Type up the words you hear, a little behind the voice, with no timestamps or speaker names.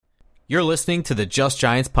You're listening to the Just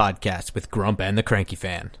Giants podcast with Grump and the Cranky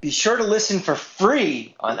Fan. Be sure to listen for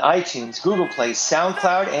free on iTunes, Google Play,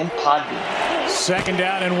 SoundCloud, and Podbean. Second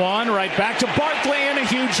down and one, right back to Barkley in a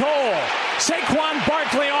huge hole. Saquon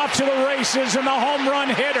Barkley off to the races, and the home run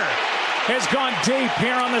hitter has gone deep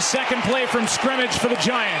here on the second play from scrimmage for the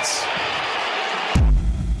Giants.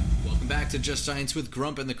 Welcome back to Just Giants with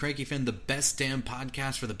Grump and the Cranky Fan, the best damn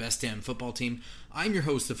podcast for the best damn football team. I'm your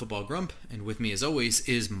host, the Football Grump, and with me as always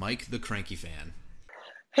is Mike the Cranky Fan.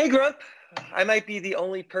 Hey Grump, I might be the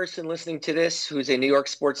only person listening to this who's a New York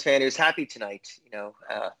sports fan who's happy tonight.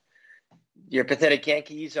 Your pathetic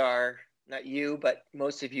Yankees are, not you, but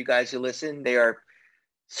most of you guys who listen, they are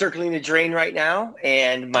circling the drain right now,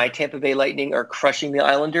 and my Tampa Bay Lightning are crushing the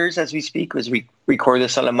Islanders as we speak, as we record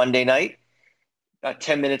this on a Monday night. About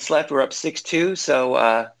 10 minutes left. We're up 6-2,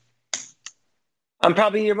 so I'm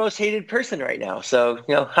probably your most hated person right now. So,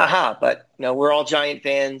 haha, but, we're all Giant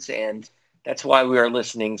fans, and that's why we are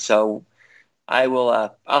listening. So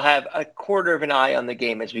I'll have a quarter of an eye on the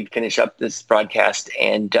game as we finish up this broadcast,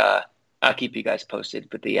 and I'll keep you guys posted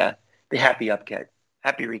with the happy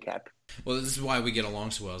recap. Well, this is why we get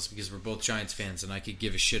along so well, is because we're both Giants fans, and I could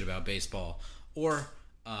give a shit about baseball or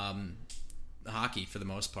hockey for the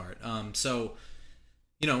most part. So,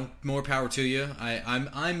 more power to you.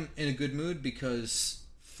 I'm in a good mood because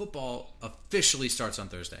football officially starts on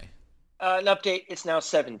Thursday. An update, it's now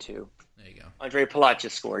 7-2. There you go. Andre Palat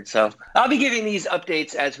just scored. So I'll be giving these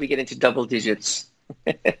updates as we get into double digits.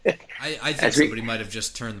 I think somebody might have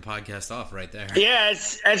just turned the podcast off right there. Yeah,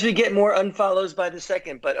 as we get more unfollows by the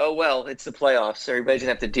second. But, oh, well, it's the playoffs, so everybody's going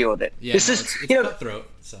to have to deal with it. Yeah, it's cutthroat.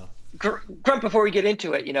 So. Grump, before we get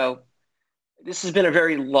into it, this has been a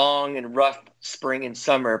very long and rough spring and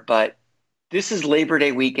summer, but this is Labor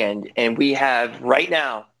Day weekend, and we have right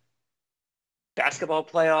now basketball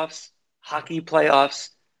playoffs, hockey playoffs,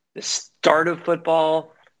 the start of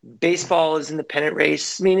football, baseball is in the pennant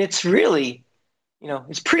race. I mean, it's really,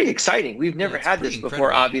 it's pretty exciting. We've never had this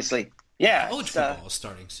before, obviously. Yeah. College football is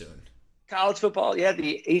starting soon. College football, yeah,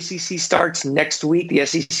 the ACC starts next week. The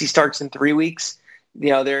SEC starts in 3 weeks.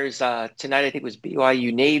 There's tonight, I think it was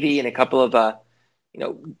BYU Navy and a couple of,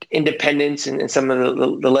 independents and some of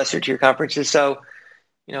the lesser tier conferences. So,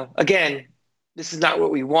 again, this is not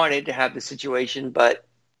what we wanted to have the situation, but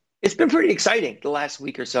it's been pretty exciting the last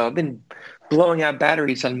week or so. I've been blowing out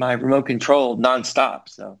batteries on my remote control nonstop.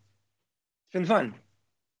 So it's been fun.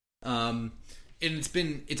 And it's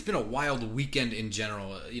been a wild weekend in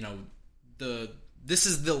general. This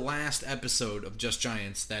is the last episode of Just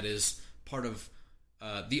Giants that is part of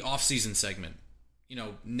the off-season segment.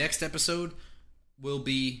 Next episode will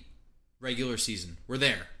be regular season. We're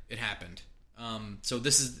there. It happened. So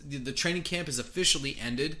this is the training camp is officially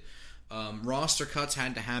ended. Roster cuts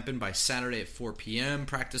had to happen by Saturday at 4 p.m.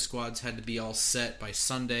 Practice squads had to be all set by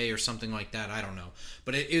Sunday or something like that. I don't know.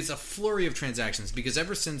 But it is a flurry of transactions because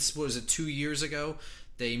ever since, 2 years ago,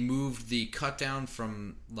 they moved the cut down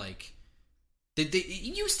from it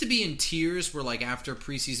used to be in tiers where after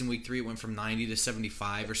preseason week 3 it went from 90 to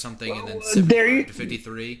 75 or something, and then 75 to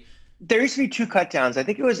 53. There used to be 2 cut downs. I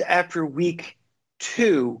think it was after week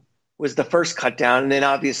 2 was the first cut down, and then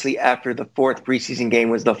obviously after the 4th preseason game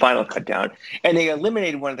was the final cut down. And they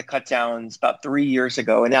eliminated one of the cut downs about 3 years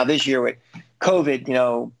ago. And now this year with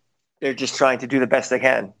COVID, they're just trying to do the best they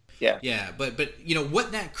can. Yeah. Yeah, but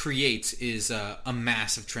what that creates is a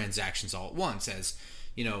mass of transactions all at once. As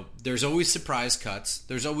there's always surprise cuts.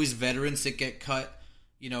 There's always veterans that get cut,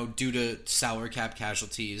 due to salary cap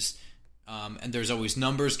casualties. And there's always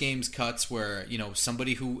numbers games cuts where,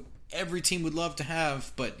 somebody who every team would love to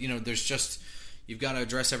have, but, there's just, you've got to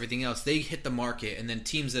address everything else. They hit the market, and then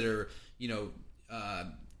teams that are,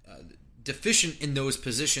 deficient in those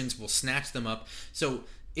positions will snatch them up. So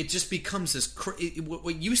it just becomes this,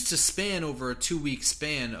 what used to span over a 2-week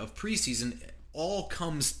span of preseason all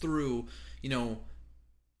comes through,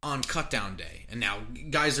 on cutdown day. And now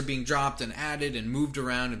guys are being dropped and added and moved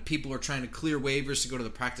around, and people are trying to clear waivers to go to the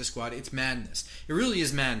practice squad. It's madness. It really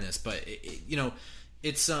is madness, but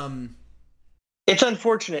it's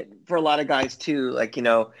unfortunate for a lot of guys too.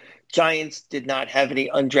 Giants did not have any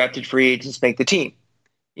undrafted free agents make the team.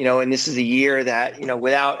 And this is a year that,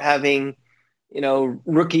 without having,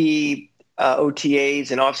 rookie OTAs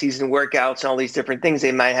and offseason workouts and all these different things,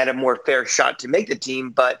 they might have had a more fair shot to make the team.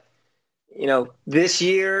 But this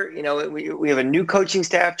year, we have a new coaching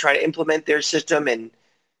staff trying to implement their system, and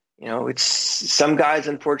it's some guys,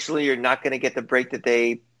 unfortunately, are not going to get the break that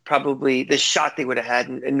they probably the shot they would have had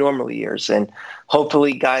in normal years. And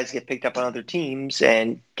hopefully guys get picked up on other teams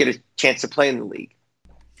and get a chance to play in the league.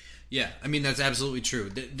 Yeah, I mean, that's absolutely true.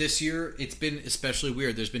 This year, it's been especially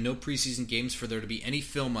weird. There's been no preseason games for there to be any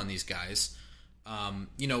film on these guys,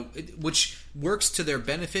 which works to their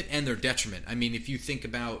benefit and their detriment. I mean, if you think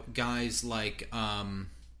about guys like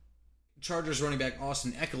Chargers running back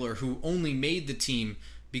Austin Eckler, who only made the team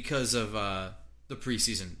because of the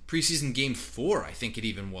preseason game 4, I think it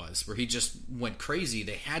even was, where he just went crazy.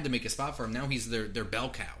 They had to make a spot for him. Now he's their bell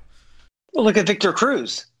cow. Well, look at Victor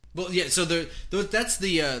Cruz. Well, yeah, so that's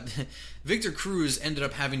the Victor Cruz ended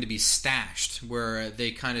up having to be stashed, where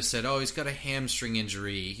they kind of said, oh, he's got a hamstring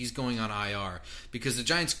injury, he's going on IR, because the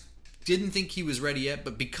Giants didn't think he was ready yet,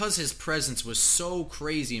 but because his presence was so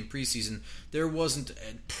crazy in preseason, there wasn't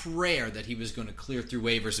a prayer that he was going to clear through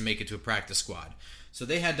waivers and make it to a practice squad. So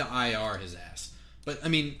they had to IR his ass. But, I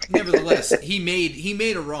mean, nevertheless, he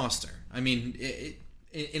made a roster. I mean,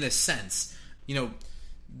 in a sense,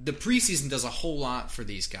 the preseason does a whole lot for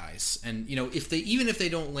these guys, and if they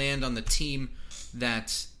don't land on the team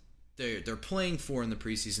that they're playing for in the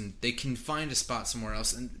preseason, they can find a spot somewhere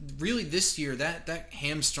else. And really, this year that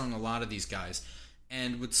hamstrung a lot of these guys.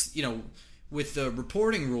 And with the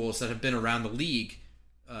reporting rules that have been around the league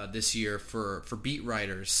this year for beat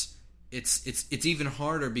writers, it's even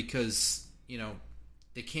harder because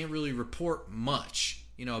they can't really report much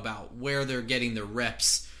about where they're getting their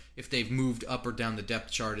reps. If they've moved up or down the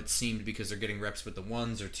depth chart, it seemed because they're getting reps with the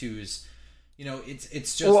 1s or 2s.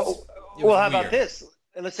 It's just well. How about this?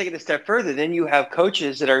 And let's take it a step further. Then you have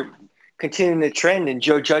coaches that are continuing the trend, and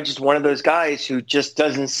Joe Judge is one of those guys who just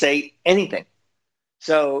doesn't say anything.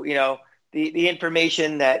 So the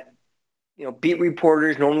information that beat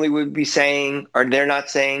reporters normally would be saying, or they're not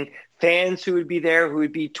saying. Fans who would be there, who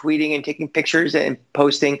would be tweeting and taking pictures and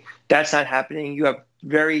posting, that's not happening. You have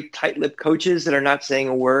very tight-lipped coaches that are not saying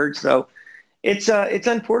a word. So it's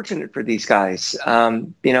unfortunate for these guys,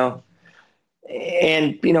 And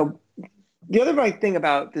the other thing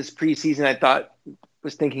about this preseason I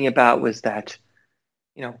was thinking about was that,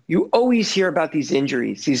 you always hear about these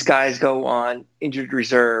injuries. These guys go on injured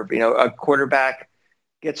reserve. A quarterback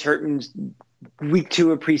gets hurt in week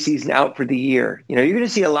 2 of preseason, out for the year. You're going to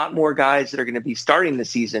see a lot more guys that are going to be starting the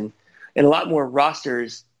season and a lot more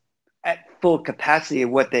rosters at full capacity of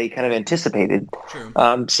what they kind of anticipated.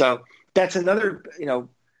 True. So that's another,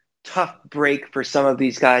 tough break for some of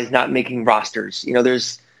these guys not making rosters.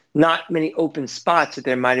 There's not many open spots that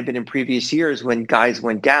there might have been in previous years when guys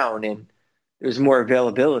went down and there's more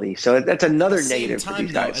availability. So that's another negative for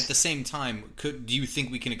these guys. At the same time, do you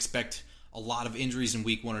think we can expect a lot of injuries in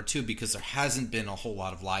week 1 or 2 because there hasn't been a whole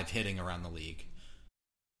lot of live hitting around the league?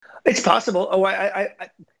 It's possible. Oh, I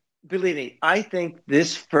believe me. I think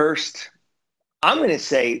I'm going to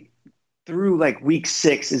say through like week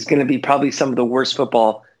 6 is going to be probably some of the worst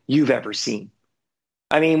football you've ever seen.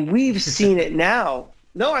 I mean, we've seen it now.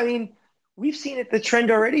 No, I mean, we've seen it, the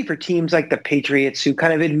trend already for teams like the Patriots who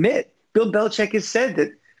kind of admit, Bill Belichick has said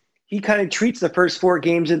that he kind of treats the first 4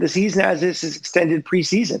 games of the season as this is extended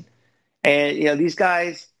preseason. And, these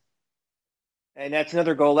guys, and that's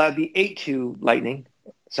another goal. That would be 8-2 Lightning.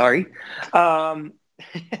 Sorry. No,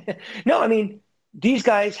 I mean, these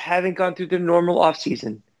guys haven't gone through their normal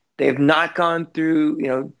offseason. They have not gone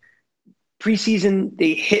through, preseason.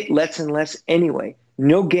 They hit less and less anyway.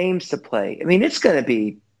 No games to play. I mean, it's going to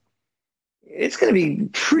be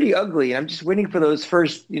pretty ugly. And I'm just waiting for those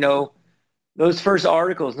first, those first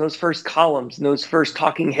articles, those first columns, and those first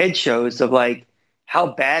talking head shows of like, how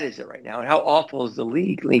bad is it right now and how awful is the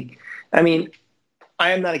league? I mean,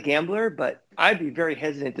 I am not a gambler, but I'd be very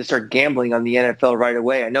hesitant to start gambling on the NFL right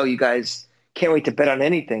away. I know you guys can't wait to bet on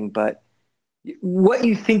anything, but what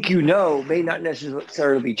you think may not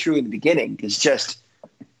necessarily be true in the beginning. It's just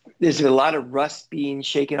there's a lot of rust being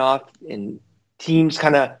shaken off and teams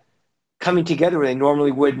kind of coming together where they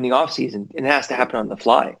normally would in the offseason. It has to happen on the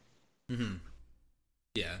fly. Mm-hmm.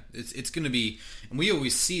 Yeah, it's going to be, and we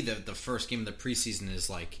always see that the first game of the preseason is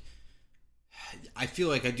like, I feel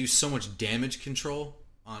like I do so much damage control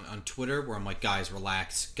on Twitter where I'm like, guys,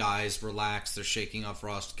 relax, they're shaking off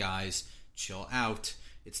rust, guys, chill out,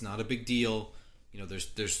 it's not a big deal,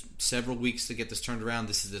 there's several weeks to get this turned around,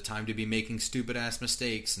 this is the time to be making stupid-ass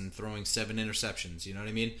mistakes and throwing 7 interceptions, you know what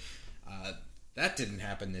I mean? That didn't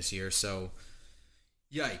happen this year, so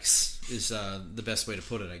yikes is the best way to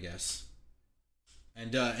put it, I guess.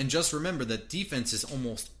 And just remember that defense is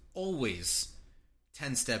almost always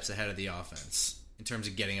 10 steps ahead of the offense in terms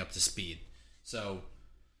of getting up to speed. So,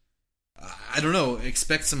 I don't know,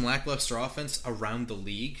 expect some lackluster offense around the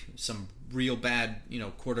league. Some real bad,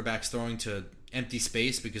 quarterbacks throwing to empty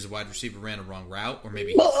space because a wide receiver ran a wrong route or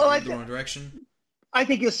maybe the wrong direction. I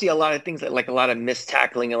think you'll see a lot of things like a lot of missed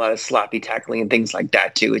tackling, a lot of sloppy tackling, and things like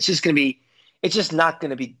that too. It's just not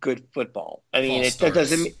going to be good football. I mean, that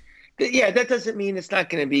doesn't mean, that doesn't mean it's not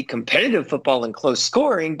going to be competitive football and close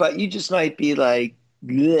scoring, but you just might be like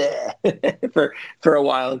for a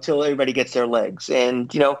while until everybody gets their legs.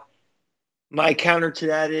 And my counter to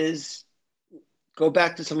that is go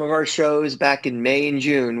back to some of our shows back in May and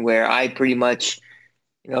June where I pretty much,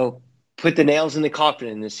 put the nails in the coffin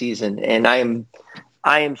in the season. And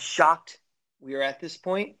I am shocked we are at this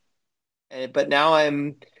point. But now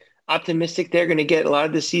I'm optimistic they're going to get a lot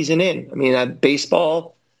of the season in. I mean,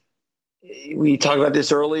 baseball, we talked about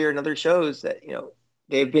this earlier in other shows that,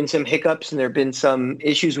 there have been some hiccups and there have been some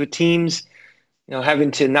issues with teams,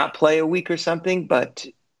 having to not play a week or something. But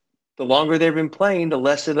the longer they've been playing, the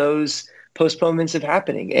less of those postponements have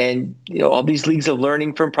happening. And, all these leagues are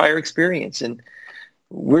learning from prior experience. And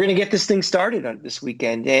we're going to get this thing started on this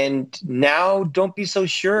weekend. And now don't be so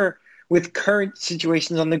sure with current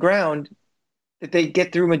situations on the ground that they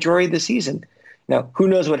get through majority of the season. Now, who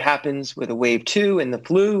knows what happens with a wave 2 and the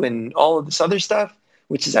flu and all of this other stuff,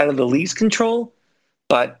 which is out of the league's control.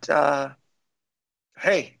 But,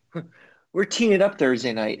 hey, we're teeing it up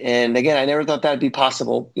Thursday night. And again, I never thought that would be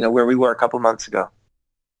possible, where we were a couple months ago.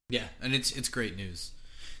 Yeah, and it's great news.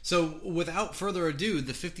 So without further ado,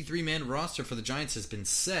 the 53-man roster for the Giants has been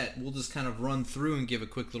set. We'll just kind of run through and give a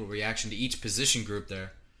quick little reaction to each position group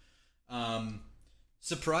there.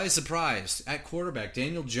 Surprise, surprise. At quarterback,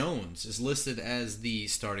 Daniel Jones is listed as the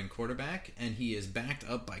starting quarterback, and he is backed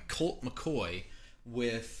up by Colt McCoy,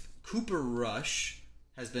 with Cooper Rush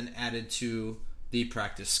has been added to the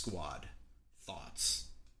practice squad. Thoughts?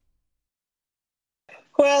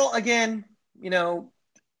 Well, again,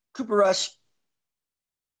 Cooper Rush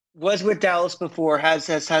was with Dallas before, has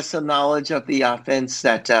some knowledge of the offense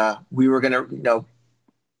that we're going to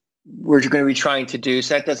be trying to do.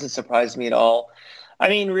 So that doesn't surprise me at all. I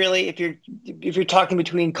mean, really, if you're talking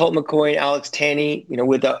between Colt McCoy and Alex Tanney,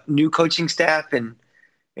 with a new coaching staff, and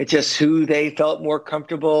it's just who they felt more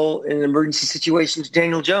comfortable in emergency situations,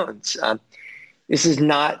 Daniel Jones. This is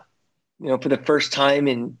not, for the first time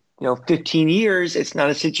in 15 years, it's not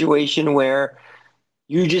a situation where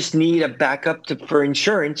you just need a backup for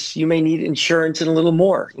insurance. You may need insurance and a little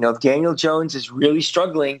more. If Daniel Jones is really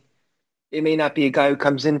struggling, it may not be a guy who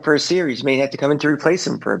comes in for a series. You may have to come in to replace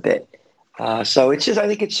him for a bit. So I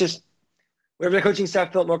think it's just whatever the coaching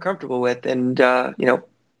staff felt more comfortable with. And,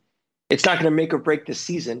 it's not going to make or break the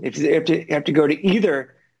season. If you have to go to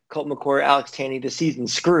either Colt McCoy or Alex Tanney, the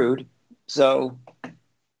season's screwed. So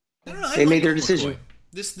they made their decision.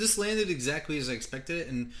 This landed exactly as I expected it.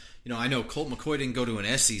 And, I know Colt McCoy didn't go to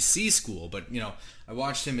an SEC school, but, I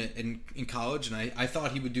watched him in college, and I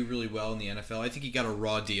thought he would do really well in the NFL. I think he got a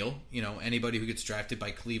raw deal. Anybody who gets drafted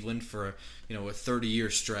by Cleveland for, a 30-year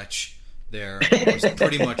stretch there was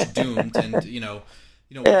pretty much doomed. And,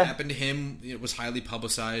 what happened to him, it was highly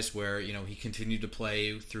publicized where, he continued to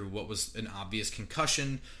play through what was an obvious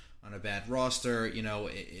concussion on a bad roster.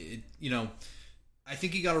 I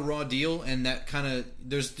think he got a raw deal, and that kind of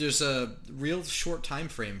there's a real short time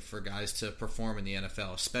frame for guys to perform in the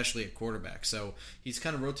NFL, especially at quarterback. So he's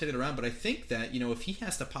kind of rotated around, but I think that if he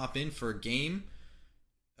has to pop in for a game,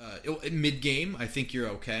 mid game, I think you're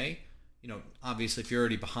okay. Obviously, if you're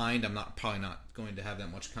already behind, I'm probably not going to have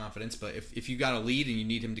that much confidence. But if you got a lead and you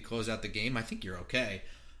need him to close out the game, I think you're okay.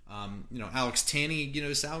 Alex Tanney,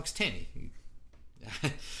 it's Alex Tanney.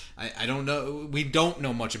 I don't know. We don't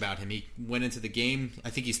know much about him. He went into the game.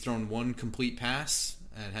 I think he's thrown one complete pass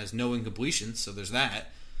and has no incompletions, so there's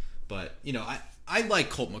that. But, I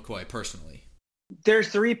like Colt McCoy personally. There's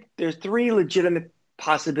three legitimate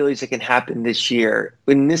possibilities that can happen this year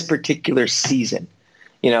in this particular season.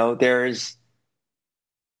 There's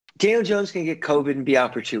Daniel Jones can get COVID and be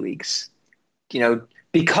out for 2 weeks.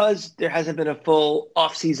 Because there hasn't been a full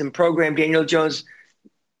offseason program, Daniel Jones'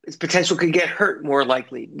 his potential could get hurt more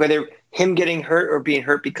likely, whether him getting hurt or being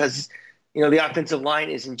hurt because, the offensive line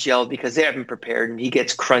isn't gelled because they haven't prepared and he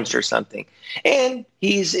gets crunched or something. And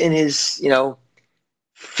he's in his,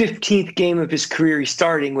 15th game of his career. He's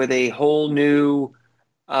starting with a whole new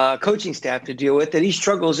coaching staff to deal with that he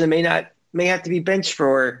struggles and may have to be benched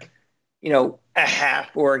for, a half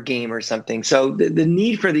or a game or something. So the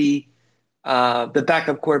need for the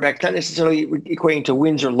backup quarterback, not necessarily equating to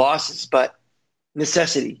wins or losses, but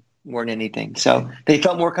necessity more than anything. So they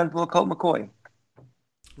felt more comfortable with Colt McCoy.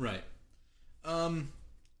 Right.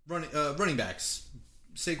 Running backs.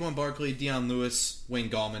 Saquon Barkley, Deion Lewis, Wayne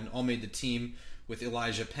Gallman all made the team, with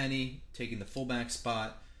Elijah Penny taking the fullback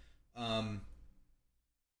spot. None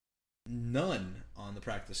on the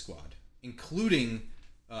practice squad, including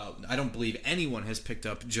I don't believe anyone has picked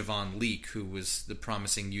up Javon Leake, who was the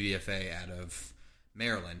promising UDFA out of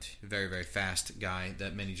Maryland. A very, very fast guy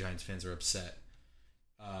that many Giants fans are upset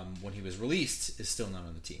when he was released is still not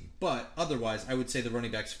on the team. But otherwise, I would say the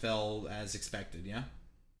running backs fell as expected, yeah?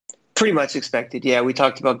 Pretty much expected, yeah. We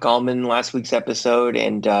talked about Gallman in last week's episode,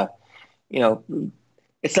 and,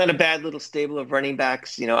 it's not a bad little stable of running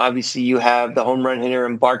backs. Obviously you have the home run hitter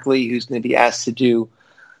in Barkley, who's going to be asked to do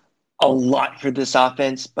a lot for this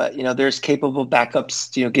offense, but, there's capable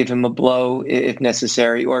backups to, give him a blow if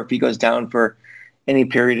necessary, or if he goes down for any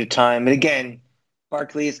period of time. And again,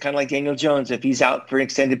 Barkley is kind of like Daniel Jones. If he's out for an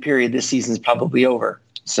extended period, this season's probably over.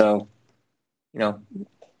 So, but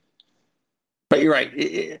you're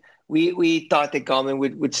right. We thought that Gallman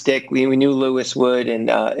would stick. We knew Lewis would, and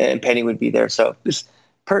Penny would be there. So just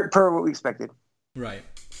per what we expected. Right.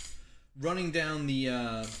 Running down the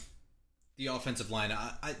offensive line,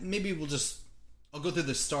 maybe I'll go through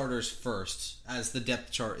the starters first as the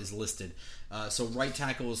depth chart is listed. So right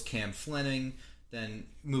tackle is Cam Fleming. Then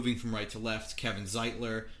moving from right to left, Kevin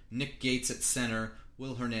Zeitler, Nick Gates at center,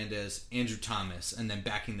 Will Hernandez, Andrew Thomas. And then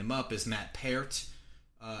backing them up is Matt Peart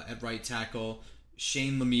at right tackle,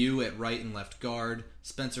 Shane Lemieux at right and left guard,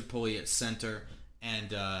 Spencer Pulley at center,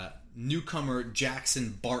 and newcomer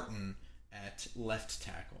Jackson Barton at left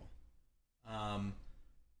tackle.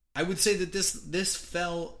 I would say that this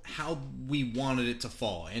fell how we wanted it to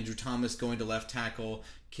fall. Andrew Thomas going to left tackle,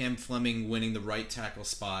 Cam Fleming winning the right tackle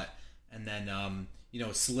spot, and then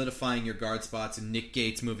solidifying your guard spots, and Nick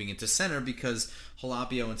Gates moving into center, because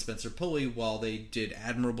Jalapio and Spencer Pulley, while they did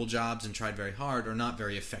admirable jobs and tried very hard, are not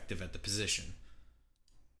very effective at the position.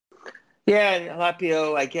 Yeah, and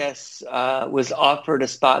Jalapio, I guess, was offered a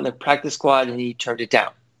spot in the practice squad, and he turned it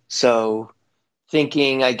down. So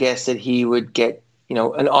thinking, I guess, that he would get,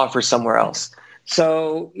 an offer somewhere else.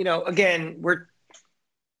 So, again,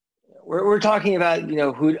 we're talking about,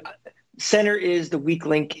 who center is the weak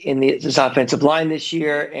link in this offensive line this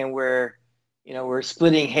year, and we're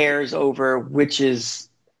splitting hairs over which is,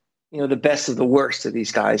 the best of the worst of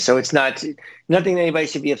these guys. So it's nothing that anybody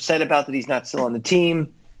should be upset about that he's not still on the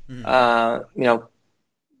team. Mm-hmm.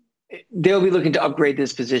 They'll be looking to upgrade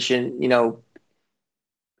this position, in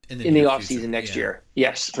the offseason next year.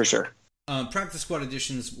 Yes, for sure. Practice squad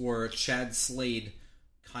additions were Chad Slade,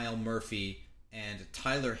 Kyle Murphy, and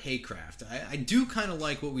Tyler Haycraft. I do kind of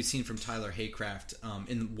like what we've seen from Tyler Haycraft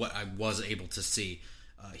in what I was able to see.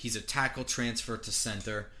 He's a tackle transfer to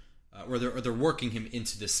center, or they're working him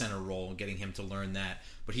into the center role and getting him to learn that.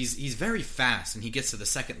 But he's very fast, and he gets to the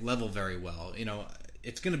second level very well.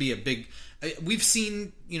 It's going to be a big... We've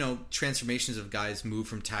seen, transformations of guys move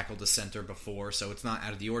from tackle to center before, so it's not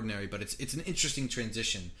out of the ordinary, but it's an interesting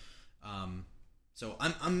transition. So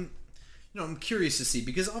I'm curious to see,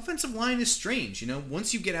 because offensive line is strange.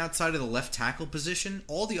 Once you get outside of the left tackle position,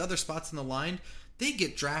 all the other spots in the line, they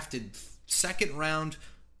get drafted second round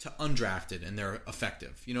to undrafted, and they're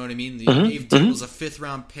effective. You know what I mean? Dave Dibbles, a 5th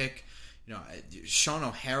round pick. Sean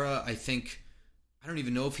O'Hara, I don't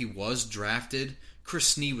even know if he was drafted.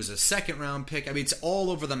 Chris Snee was a 2nd round pick. I mean, it's all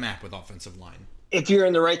over the map with offensive line. If you're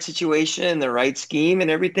in the right situation, the right scheme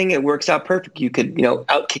and everything, it works out perfect. You could,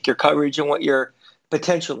 outkick your coverage and what your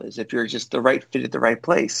potential is if you're just the right fit at the right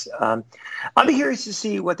place. I'll be curious to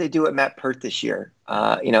see what they do at Matt Peart this year.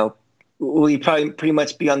 Will he probably pretty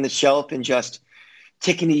much be on the shelf and just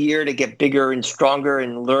taking a year to get bigger and stronger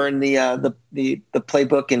and learn the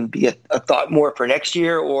playbook and be a thought more for next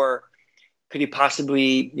year? Or could he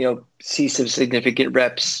possibly, see some significant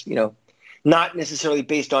reps, not necessarily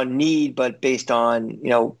based on need, but based on,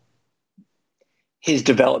 his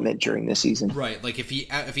development during the season. Right. Like if he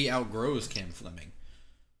outgrows Cam Fleming.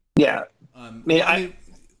 Yeah.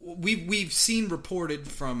 We've seen reported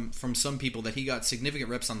from some people that he got significant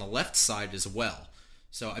reps on the left side as well.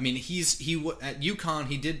 So, I mean, he at UConn,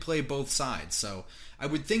 he did play both sides. So I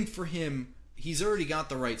would think for him, he's already got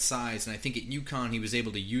the right size. And I think at UConn, he was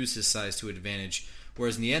able to use his size to advantage.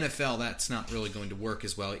 Whereas in the NFL, that's not really going to work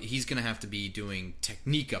as well. He's going to have to be doing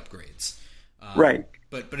technique upgrades. Right.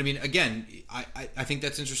 But I mean, again, I think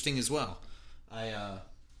that's interesting as well. I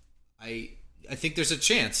think there's a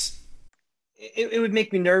chance. It would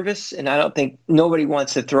make me nervous, and I don't think nobody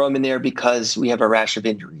wants to throw him in there because we have a rash of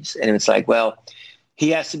injuries. And it's like, well,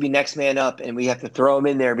 he has to be next man up, and we have to throw him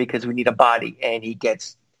in there because we need a body. And he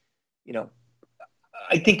gets,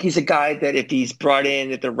 I think he's a guy that if he's brought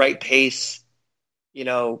in at the right pace,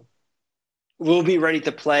 will be ready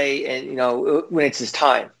to play and, when it's his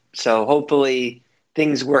time. So hopefully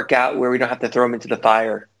things work out where we don't have to throw him into the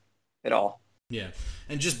fire at all. Yeah.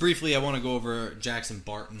 And just briefly, I want to go over Jackson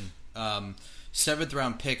Barton. 7th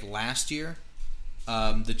round pick last year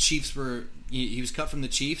The Chiefs he was cut from the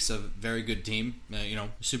Chiefs, a very good team,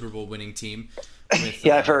 Super Bowl winning team. With,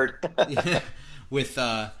 yeah, I've heard. with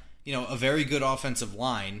a very good offensive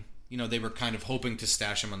line. They were kind of hoping to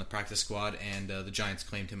stash him on the practice squad, and the Giants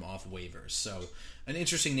claimed him off waivers. So an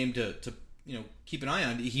interesting name to keep an eye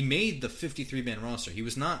on. He made the 53-man roster. He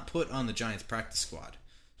was not put on the Giants practice squad.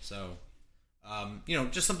 So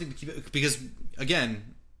just something to keep, because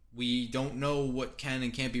again, we don't know what can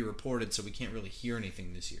and can't be reported, so we can't really hear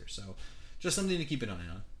anything this year. So just something to keep an eye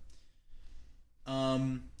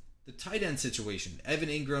on. The tight end situation: Evan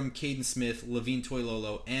Ingram, Caden Smith, Levine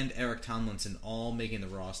Toilolo, and Eric Tomlinson all making the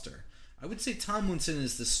roster. I would say Tomlinson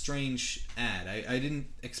is the strange add. I didn't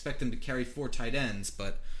expect him to carry 4 tight ends,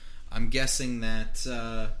 but I'm guessing that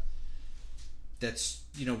that's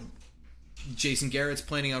Jason Garrett's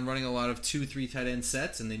planning on running a lot of 2-3 tight end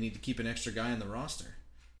sets, and they need to keep an extra guy on the roster.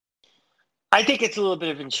 I think it's a little bit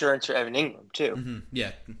of insurance for Evan Ingram too. Mm-hmm.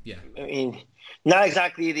 Yeah. I mean, not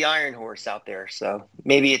exactly the iron horse out there, so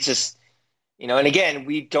maybe it's just and again,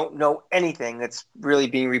 we don't know anything that's really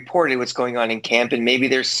being reported what's going on in camp, and maybe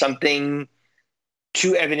there's something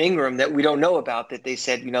to Evan Ingram that we don't know about that they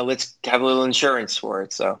said, let's have a little insurance for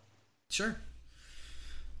it. So sure.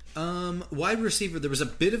 Wide receiver, there was a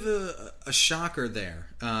bit of a shocker there.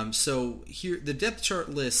 So here, the depth chart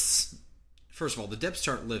lists. First of all, the depth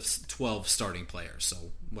chart lists 12 starting players,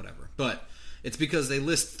 so whatever. But it's because they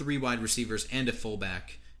list 3 wide receivers and a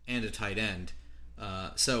fullback and a tight end.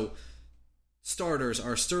 So starters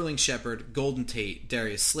are Sterling Shepard, Golden Tate,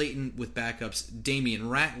 Darius Slayton, with backups Damian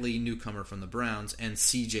Ratley, newcomer from the Browns, and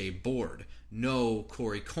C.J. Board. No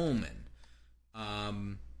Corey Coleman.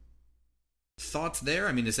 Thoughts there?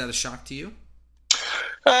 I mean, is that a shock to you?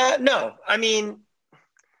 No. I mean,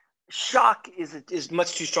 shock is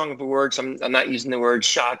much too strong of a word, so I'm not using the word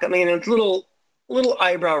shock. I mean, it's a little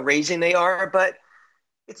eyebrow raising they are, but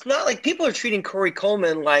it's not like people are treating Corey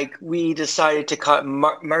Coleman like we decided to cut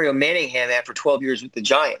Mario Manningham after 12 years with the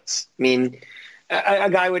Giants. I mean, a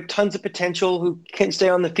guy with tons of potential who can stay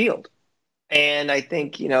on the field. And I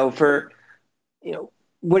think, for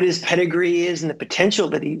what his pedigree is and the potential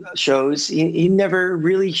that he shows, he never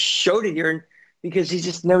really showed it here because he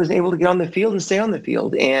just never was able to get on the field and stay on the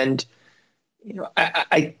field. And,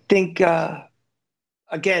 I think,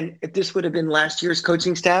 again, if this would have been last year's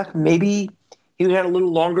coaching staff, maybe he would have had a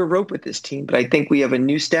little longer rope with this team. But I think we have a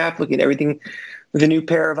new staff looking at everything with a new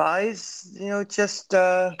pair of eyes. They don't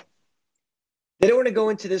want to go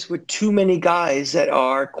into this with too many guys that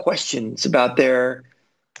are questions about their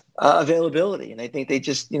availability. And I think they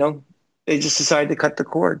just decided to cut the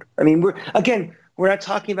cord. I mean, we're not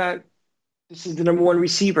talking about this is the number 1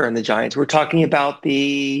 receiver in the Giants. We're talking about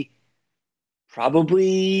the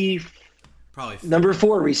probably number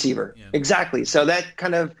 4 receiver. Yeah. Exactly. So that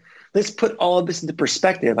kind of, let's put all of this into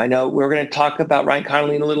perspective. I know we're going to talk about Ryan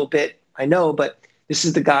Connolly in a little bit. I know, but this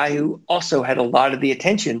is the guy who also had a lot of the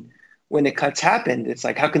attention when the cuts happened. It's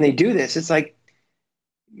like, how can they do this? It's like,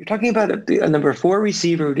 you're talking about a number 4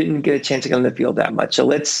 receiver who didn't get a chance to get on the field that much. So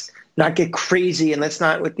let's not get crazy, and let's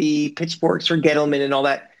not with the pitchforks for Gettleman and all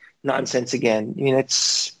that nonsense again. I mean,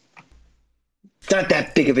 it's not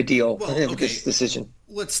that big of a deal, this decision.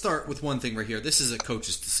 Let's start with one thing right here. This is a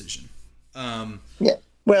coach's decision. Yeah.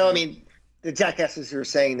 Well, I mean, the jackasses who are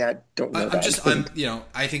saying that don't know that.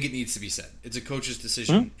 I think it needs to be said. It's a coach's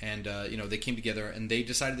decision, and they came together and they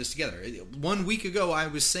decided this together. 1 week ago, I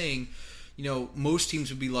was saying, most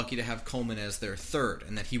teams would be lucky to have Coleman as their 3rd,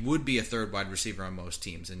 and that he would be a 3rd wide receiver on most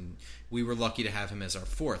teams, and we were lucky to have him as our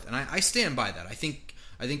 4th. And I stand by that. I think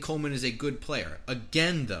Coleman is a good player.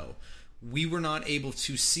 Again, though, we were not able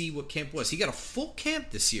to see what camp was. He got a full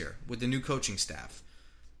camp this year with the new coaching staff,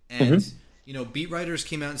 and. Beat writers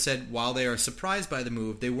came out and said while they are surprised by the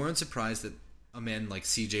move, they weren't surprised that a man like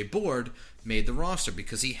C.J. Board made the roster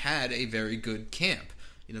because he had a very good camp.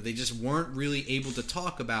 They just weren't really able to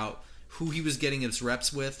talk about who he was getting his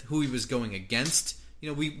reps with, who he was going against.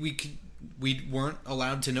 We weren't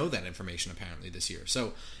allowed to know that information apparently this year.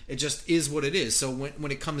 So it just is what it is. So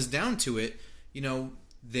when it comes down to it,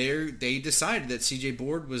 they decided that C.J.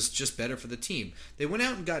 Board was just better for the team. They went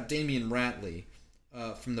out and got Damian Ratley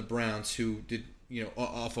from the Browns, who did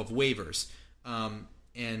off of waivers,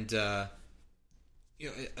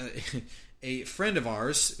 a friend of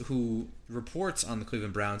ours who reports on the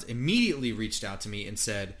Cleveland Browns immediately reached out to me and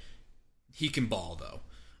said he can ball though.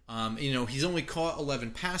 He's only caught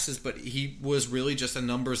 11 passes, but he was really just a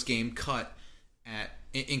numbers game cut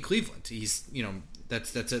in Cleveland. He's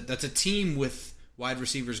that's a team with wide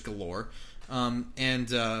receivers galore,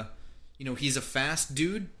 he's a fast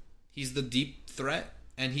dude. He's the deep threat,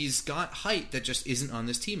 and he's got height that just isn't on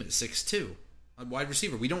this team at 6'2". wide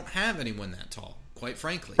receiver. We don't have anyone that tall, quite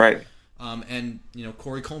frankly. Right. And,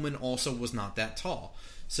 Corey Coleman also was not that tall.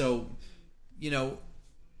 So,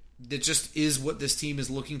 that just is what this team is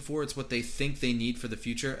looking for. It's what they think they need for the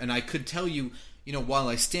future. And I could tell you, while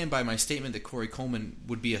I stand by my statement that Corey Coleman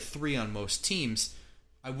would be a 3 on most teams,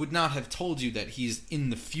 I would not have told you that he's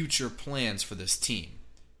in the future plans for this team.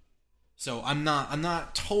 So I'm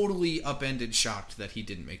not totally upended shocked that he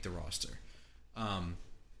didn't make the roster.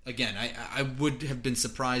 Again, I would have been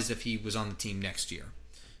surprised if he was on the team next year.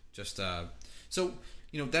 So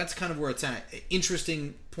that's kind of where it's at.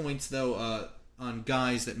 Interesting points though on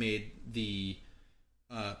guys that made the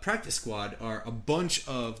practice squad are a bunch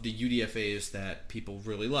of the UDFAs that people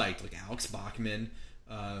really liked, like Alex Bachman,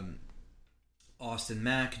 Austin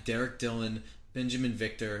Mack, Derek Dillon, Benjamin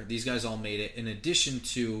Victor. These guys all made it, in addition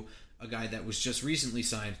to a guy that was just recently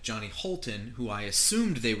signed, Johnny Holton, who I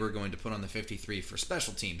assumed they were going to put on the 53 for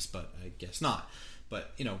special teams, but I guess not.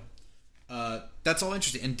 But, that's all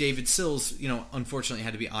interesting. And David Sills, unfortunately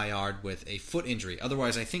had to be IR'd with a foot injury.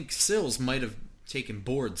 Otherwise, I think Sills might have taken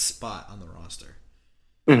Board's spot on the roster.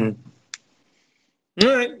 Mm-hmm.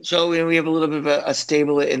 All right. So we have a little bit of a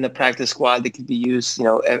stable in the practice squad that can be used,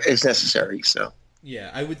 as necessary. So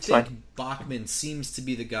yeah, I would think Bachman seems to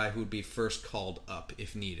be the guy who would be first called up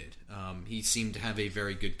if needed. He seemed to have a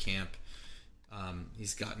very good camp.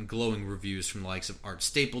 He's gotten glowing reviews from the likes of Art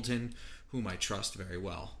Stapleton, whom I trust very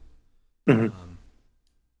well. Mm-hmm.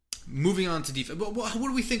 Moving on to defense, what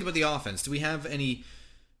do we think about the offense? Do we have any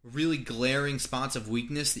really glaring spots of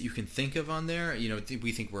weakness that you can think of on there? Do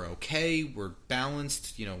we think we're okay? We're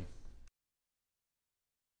balanced?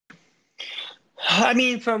 I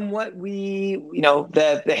mean, from what we,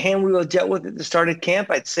 the hand we dealt with at the start of camp,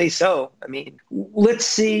 I'd say so. I mean, let's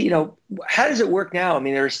see, how does it work now? I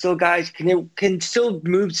mean, there are still guys, can still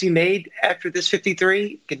moves be made after this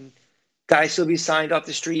 53? Can guys still be signed off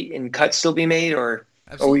the street and cuts still be made, or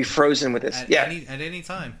Absolutely. Are we frozen with this? At any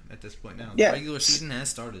time at this point now. The regular season has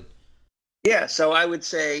started. Yeah, so I would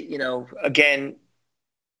say, again,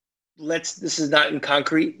 this is not in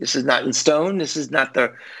concrete. This is not in stone. This is not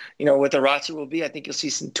what the roster will be. I think you'll see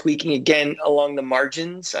some tweaking again along the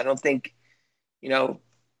margins. I don't think,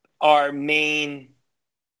 our main,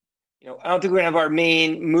 I don't think we're going to have our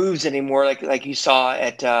main moves anymore, like you saw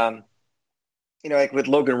at, like with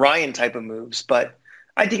Logan Ryan type of moves. But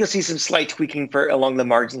I think you'll see some slight tweaking along the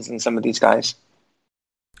margins in some of these guys.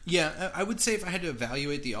 Yeah, I would say if I had to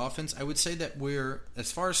evaluate the offense, I would say that we're,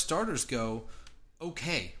 as far as starters go,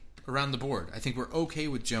 okay around the board. I think we're okay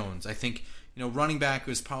with Jones. I think running back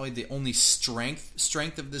was probably the only strength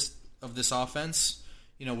of this offense.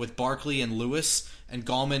 With Barkley and Lewis, and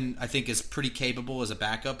Gallman, I think is pretty capable as a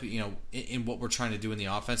backup. In what we're trying to do in the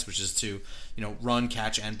offense, which is to run,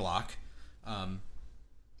 catch, and block.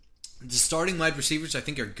 The starting wide receivers, I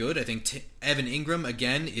think, are good. I think Evan Ingram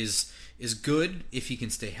again is good if he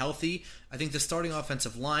can stay healthy. I think the starting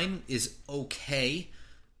offensive line is okay.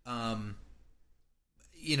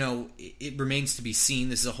 It remains to be seen.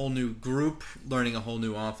 This is a whole new group learning a whole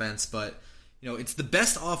new offense, but it's the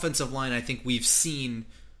best offensive line I think we've seen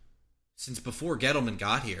since before Gettleman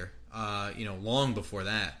got here. Long before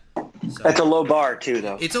that. So, that's a low bar too,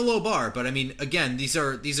 though. It's a low bar, but I mean, again, these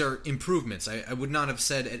are improvements. I would not have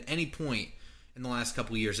said at any point in the last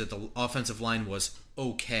couple of years that the offensive line was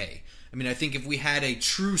okay. I mean, I think if we had a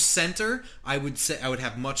true center, I would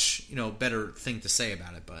have much better thing to say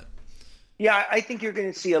about it. But yeah, I think you're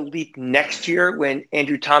going to see a leap next year when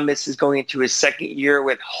Andrew Thomas is going into his second year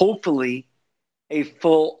with hopefully a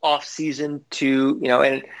full off season to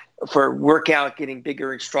and for workout, getting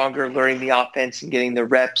bigger and stronger, learning the offense and getting the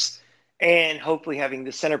reps, and hopefully having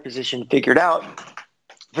the center position figured out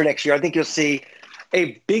for next year. I think you'll see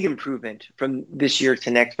a big improvement from this year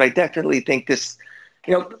to next. But I definitely think this,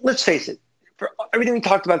 let's face it, for everything we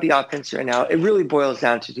talked about the offense right now, it really boils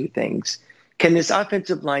down to two things. Can this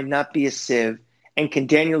offensive line not be a sieve? And can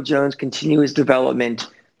Daniel Jones continue his development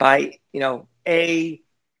by,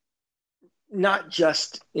 not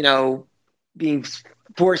just, being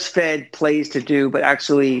force-fed plays to do, but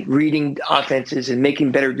actually reading offenses and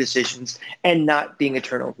making better decisions and not being a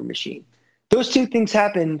turnover machine. Those two things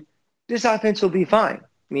happen, this offense will be fine.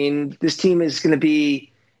 I mean, this team is going to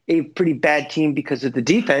be a pretty bad team because of the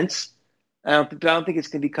defense. But I don't think it's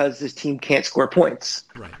going to be because this team can't score points.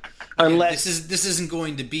 Right. Unless this isn't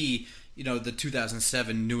going to be, the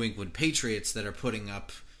 2007 New England Patriots that are putting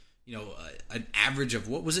up an average of,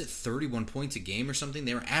 31 points a game or something?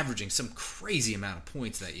 They were averaging some crazy amount of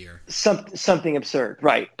points that year. Something absurd,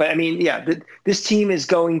 right. But, I mean, yeah, this team is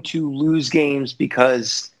going to lose games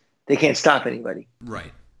because they can't stop anybody.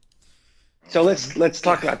 Right. So let's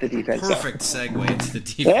talk about the defense. Perfect segue into the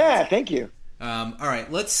defense. Yeah, thank you. All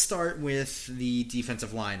right, let's start with the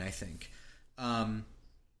defensive line, I think.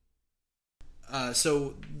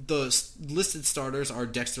 So the listed starters are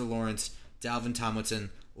Dexter Lawrence, Dalvin Tomlinson,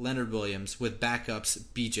 Leonard Williams, with backups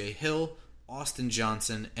B.J. Hill, Austin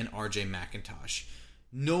Johnson, and R.J. McIntosh.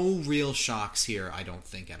 No real shocks here, I don't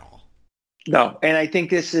think, at all. No, and I think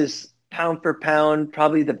this is pound for pound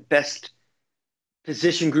probably the best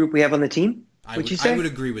position group we have on the team. I would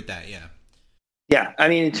agree with that, yeah. Yeah, I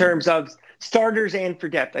mean, in terms of starters and for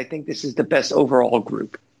depth, I think this is the best overall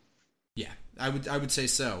group. Yeah, I would say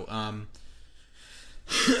so.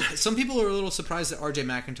 Some people are a little surprised that R.J.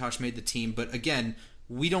 McIntosh made the team, but again,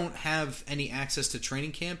 we don't have any access to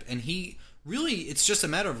training camp, and it's just a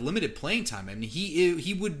matter of limited playing time. I mean,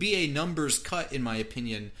 he would be a numbers cut, in my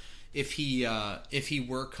opinion, if he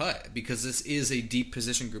were cut, because this is a deep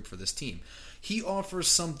position group for this team. He offers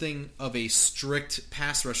something of a strict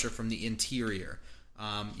pass rusher from the interior.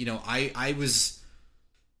 I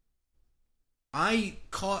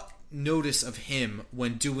caught notice of him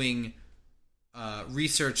when doing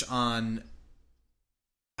research on,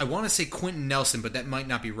 I want to say Quentin Nelson, but that might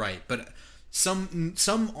not be right. But some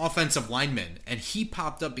offensive lineman, and he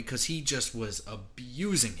popped up because he just was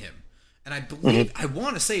abusing him. And I believe, I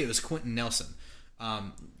want to say it was Quentin Nelson,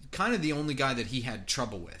 kind of the only guy that he had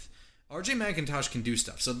trouble with. R.J. McIntosh can do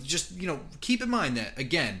stuff. So just, keep in mind that,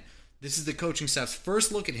 again, this is the coaching staff's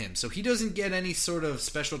first look at him. So he doesn't get any sort of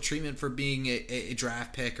special treatment for being a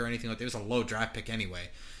draft pick or anything like that. It was a low draft pick anyway.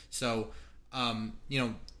 So,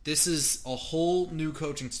 this is a whole new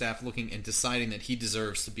coaching staff looking and deciding that he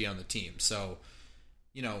deserves to be on the team. So,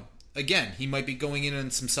 again, he might be going in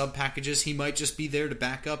on some sub packages. He might just be there to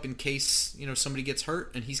back up in case, somebody gets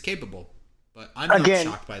hurt, and he's capable. But I'm not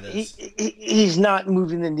shocked by this. He's not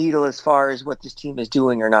moving the needle as far as what this team is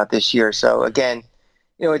doing or not this year. So, again,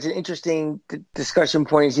 it's an interesting discussion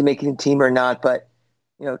point. Is he making the team or not? But,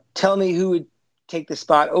 tell me who would take the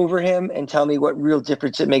spot over him and tell me what real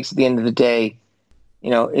difference it makes at the end of the day,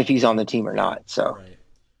 if he's on the team or not. So,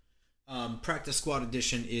 right. Practice squad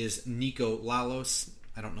edition is Nico Lalos.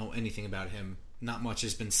 I don't know anything about him. Not much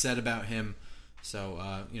has been said about him.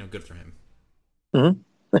 So, good for him. Mm-hmm.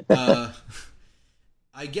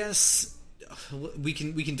 I guess we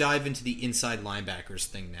can dive into the inside linebackers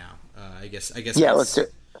thing now. I guess. Yeah, let's do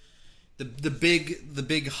it. The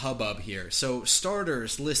big hubbub here. So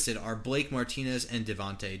starters listed are Blake Martinez and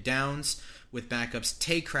Devontae Downs, with backups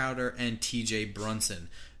Tay Crowder and T.J. Brunson.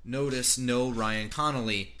 Notice no Ryan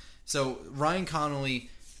Connolly. So Ryan Connolly,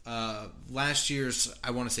 last year's,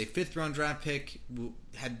 I want to say, 5th round draft pick,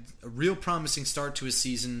 had a real promising start to his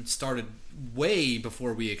season, started way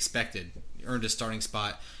before we expected, earned a starting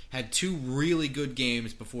spot, had 2 really good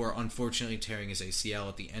games before unfortunately tearing his ACL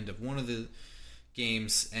at the end of one of the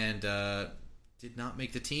games, and did not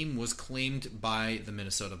make the team, was claimed by the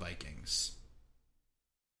Minnesota Vikings.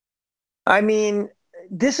 I mean,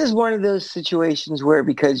 this is one of those situations where,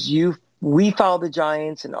 because we follow the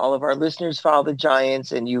Giants and all of our listeners follow the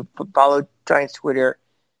Giants, and you follow Giants Twitter,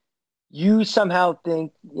 you somehow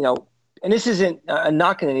think, and this isn't a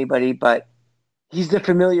knock on anybody, but he's the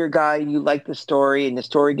familiar guy, and you like the story, and the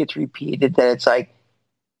story gets repeated, that it's like,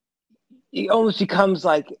 it almost becomes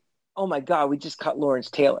like, oh my God, we just cut Lawrence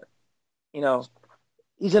Taylor.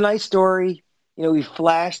 He's a nice story. He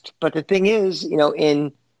flashed, but the thing is,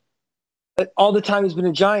 in all the time he's been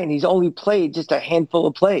a Giant, he's only played just a handful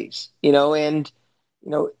of plays, again,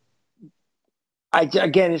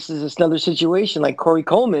 this is another situation like Corey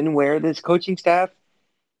Coleman, where this coaching staff,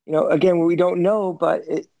 again, we don't know, but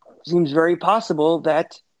it seems very possible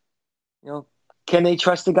that, can they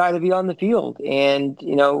trust the guy to be on the field? And,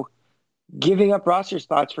 giving up roster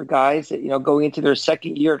spots for guys that, going into their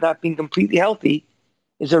second year of not being completely healthy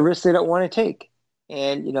is a risk they don't want to take.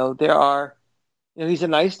 And, there are, he's a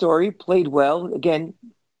nice story, played well. Again,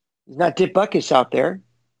 he's not Dick Butkus out there.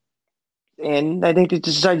 And I think they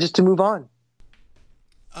decided just to move on.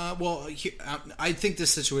 I think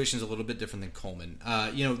this situation is a little bit different than Coleman.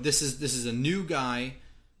 This is a new guy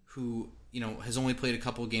who, has only played a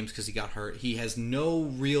couple of games because he got hurt. He has no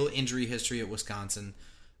real injury history at Wisconsin.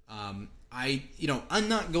 I'm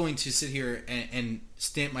not going to sit here and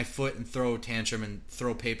stamp my foot and throw a tantrum and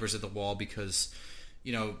throw papers at the wall because,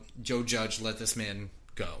 Joe Judge let this man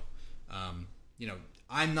go.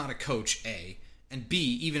 I'm not a coach, A. And B,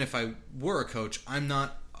 even if I were a coach, I'm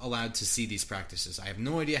not allowed to see these practices. I have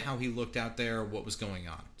no idea how he looked out there or what was going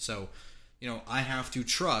on. So, I have to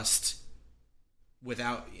trust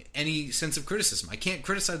without any sense of criticism. I can't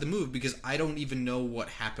criticize the move because I don't even know what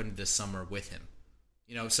happened this summer with him.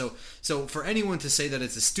 So for anyone to say that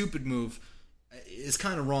it's a stupid move is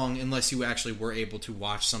kind of wrong unless you actually were able to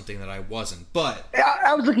watch something that I wasn't. But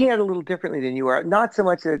I was looking at it a little differently than you are. Not so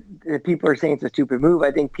much that people are saying it's a stupid move.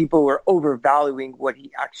 I think people were overvaluing what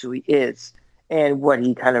he actually is and what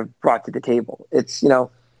he kind of brought to the table. It's,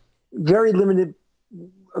 very limited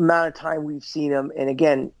amount of time we've seen him. And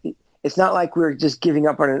again, it's not like we're just giving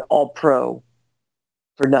up on an all-pro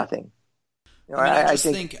for nothing. I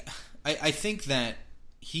think that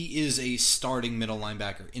he is a starting middle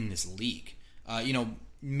linebacker in this league.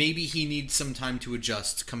 Maybe he needs some time to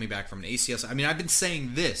adjust coming back from an ACL. I mean, I've been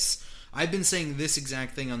saying this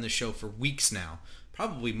exact thing on the show for weeks now,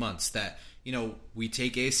 probably months, that, we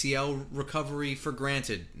take ACL recovery for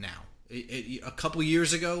granted now. A couple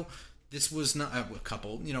years ago, this was not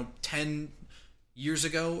 10 years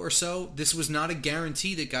ago or so, this was not a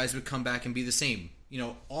guarantee that guys would come back and be the same.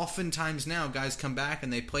 Oftentimes now guys come back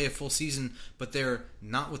and they play a full season, but they're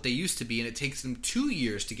not what they used to be, and it takes them 2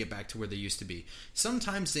 years to get back to where they used to be.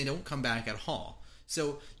 Sometimes they don't come back at all.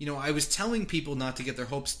 So, I was telling people not to get their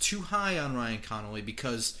hopes too high on Ryan Connelly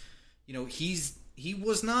because, he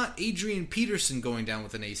was not Adrian Peterson going down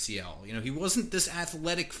with an ACL. He wasn't this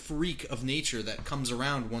athletic freak of nature that comes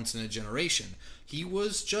around once in a generation. He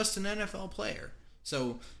was just an NFL player.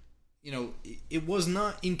 So, it was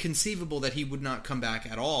not inconceivable that he would not come back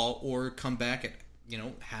at all or come back at,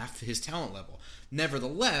 half his talent level.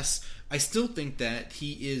 Nevertheless, I still think that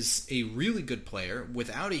he is a really good player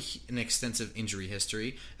without an extensive injury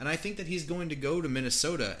history, and I think that he's going to go to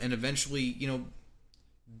Minnesota and eventually,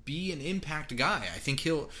 be an impact guy. I think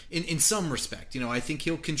he'll, in some respect, I think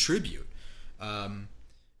he'll contribute.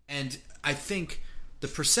 And I think the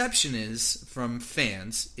perception is, from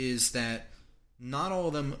fans, is that not all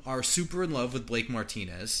of them are super in love with Blake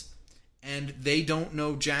Martinez, and they don't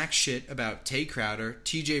know jack shit about Tay Crowder,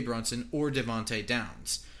 TJ Brunson, or Devontae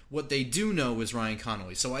Downs. What they do know is Ryan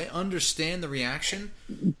Connelly. So I understand the reaction.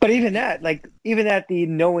 But even at the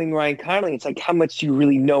knowing Ryan Connelly, it's like, how much do you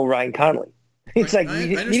really know Ryan Connelly? It's right.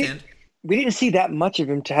 like I understand. We didn't see that much of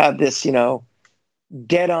him to have this,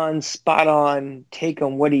 dead on, spot on take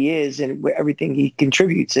on what he is and everything he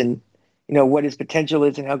contributes and, what his potential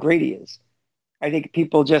is and how great he is. I think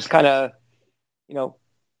people just kind of,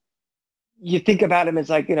 you think about him as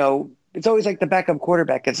like, it's always like the backup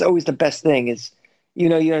quarterback. It's always the best thing is, you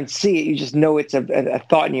don't see it. You just know it's a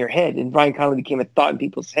thought in your head. And Ryan Connelly became a thought in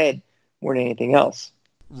people's head more than anything else.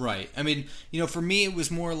 Right. I mean, for me, it was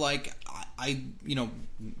more like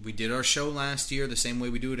we did our show last year the same way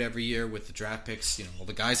we do it every year with the draft picks. All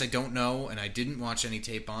the guys I don't know and I didn't watch any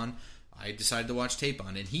tape on, I decided to watch tape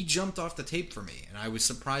on, and he jumped off the tape for me, and I was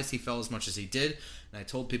surprised he fell as much as he did, and I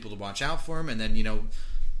told people to watch out for him, and then,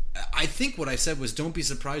 I think what I said was don't be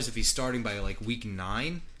surprised if he's starting by, like, week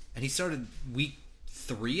 9, and he started week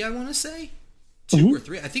 3, I want to say? 2 or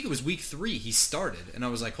 3. I think it was week 3 he started, and I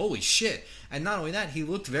was like, holy shit. And not only that, he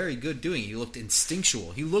looked very good doing it. He looked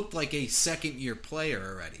instinctual. He looked like a second-year player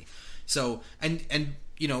already. So, and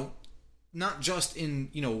not just in,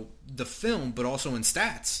 the film, but also in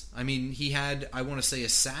stats. I mean, he had, I want to say, a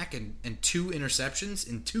sack and 2 interceptions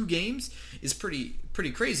in 2 games is pretty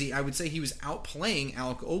crazy. I would say he was outplaying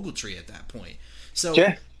Alec Ogletree at that point. So,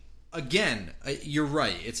 yeah. Again, you're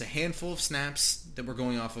right. It's a handful of snaps that we're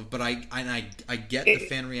going off of, but I get the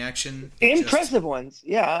fan reaction. Impressive ones.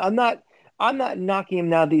 Yeah, I'm not knocking him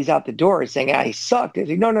now that he's out the door saying, he sucked.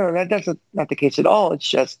 No, that's not the case at all. It's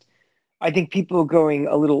just, I think people are going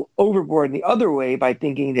a little overboard the other way by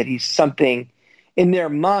thinking that he's something in their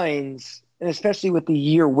minds, and especially with the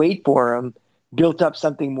year wait for him, built up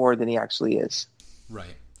something more than he actually is.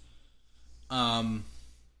 Right.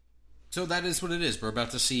 So that is what it is. We're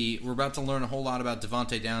about to learn a whole lot about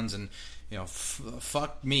Devontae Downs, and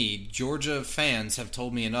fuck me, Georgia fans have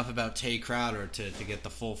told me enough about Tay Crowder to get the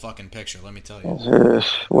full fucking picture. Let me tell you.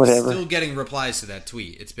 Whatever. Still getting replies to that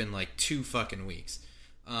tweet. It's been like 2 fucking weeks.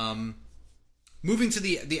 Moving to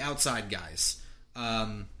the outside guys,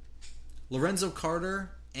 Lorenzo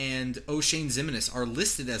Carter and O'Shane Ximines are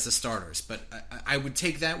listed as the starters, but I would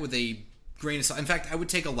take that with a grain of salt. In fact, I would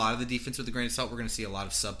take a lot of the defense with a grain of salt. We're going to see a lot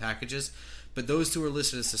of sub packages, but those 2 are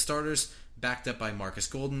listed as the starters, backed up by Marcus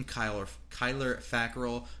Golden, Kyler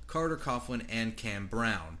Fackrell, Carter Coughlin, and Cam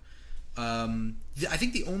Brown. I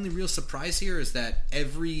think the only real surprise here is that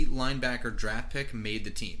every linebacker draft pick made the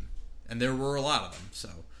team, and there were a lot of them. So,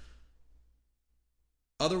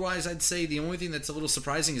 otherwise, I'd say the only thing that's a little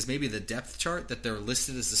surprising is maybe the depth chart that they're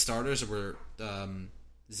listed as the starters were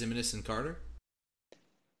Ximines and Carter.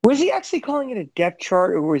 Was he actually calling it a depth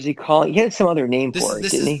chart, or was he calling? He had some other name for it,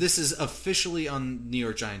 didn't he? This is officially on New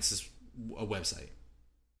York Giants' website.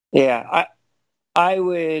 Yeah, I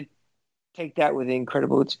would take that with an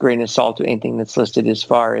incredible grain of salt to anything that's listed as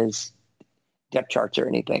far as depth charts or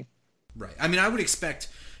anything. Right. I mean, I would expect,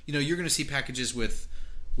 you're going to see packages with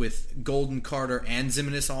Golden, Carter, and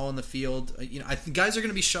Zimenez all in the field. I think guys are going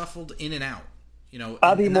to be shuffled in and out.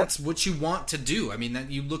 And that's what you want to do. I mean,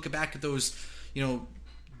 that you look back at those,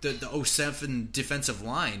 the 07 defensive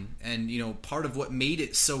line, and part of what made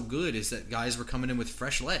it so good is that guys were coming in with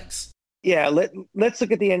fresh legs. Yeah, let's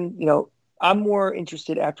look at the end. I'm more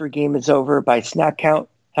interested after a game is over by snap count,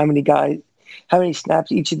 how many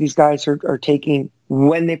snaps each of these guys are taking,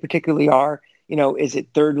 when they particularly are. Is it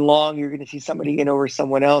third and long? You're going to see somebody in over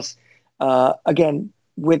someone else. Again,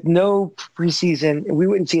 with no preseason, we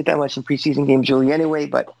wouldn't see it that much in preseason games really anyway,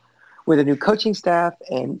 but with a new coaching staff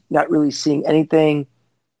and not really seeing anything,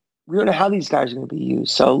 we don't know how these guys are going to be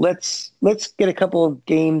used. So let's get a couple of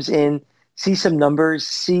games in, see some numbers,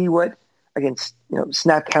 see what, again,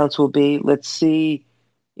 snap counts will be. Let's see,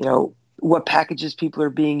 what packages people are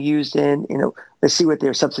being used in. Let's see what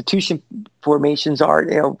their substitution formations are,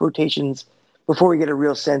 rotations, before we get a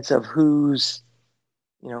real sense of who's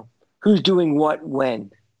doing what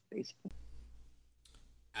when, basically.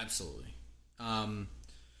 Absolutely.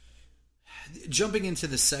 Jumping into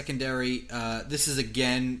the secondary, this is,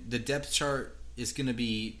 again, the depth chart is going to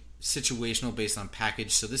be situational based on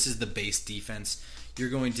package. So this is the base defense. You're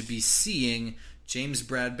going to be seeing James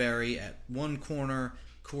Bradbury at one corner,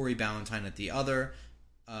 Corey Ballantyne at the other.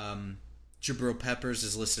 Jabril Peppers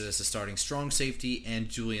is listed as a starting strong safety, and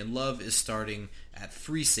Julian Love is starting at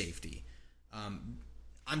free safety.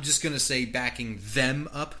 I'm just going to say backing them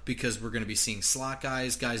up because we're going to be seeing slot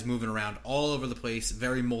guys moving around all over the place,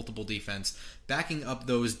 very multiple defense. Backing up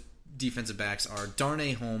those defensive backs are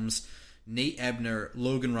Darnay Holmes, Nate Ebner,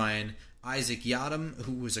 Logan Ryan, Isaac Yiadom,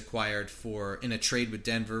 who was acquired in a trade with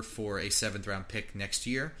Denver for a 7th-round pick next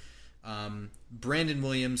year, Brandon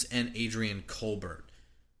Williams, and Adrian Colbert.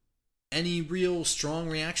 Any real strong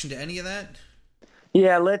reaction to any of that?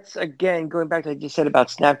 Yeah, let's, again, going back to what you said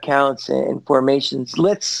about snap counts and formations,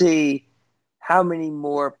 let's see how many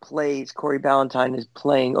more plays Corey Ballantyne is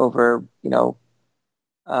playing over, Logan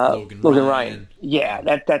Ryan.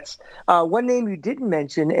 Yeah, that's one name you didn't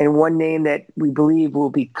mention, and one name that we believe will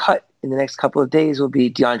be cut in the next couple of days will be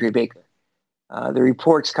DeAndre Baker. The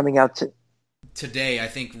reports coming out today, I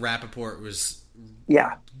think Rappaport was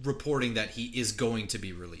reporting that he is going to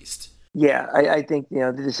be released. Yeah, I think,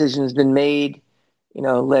 the decision has been made.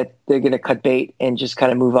 They're going to cut bait and just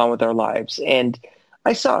kind of move on with our lives. And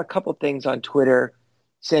I saw a couple things on Twitter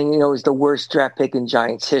saying, it was the worst draft pick in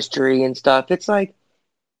Giants history and stuff. It's like,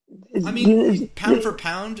 pound for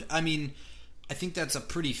pound, I think that's a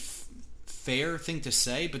pretty fair thing to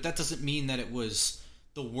say, but that doesn't mean that it was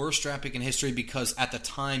the worst draft pick in history because at the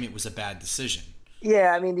time it was a bad decision.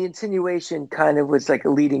 Yeah, the insinuation kind of was like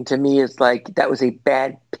leading to me is like that was a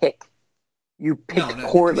bad pick. You picked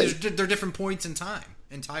poorly. They're different points in time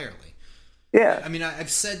entirely. Yeah.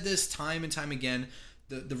 I've said this time and time again.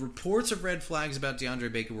 The reports of red flags about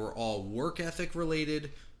DeAndre Baker were all work ethic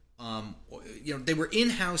related. They were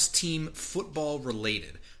in-house team football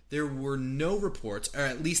related. There were no reports, or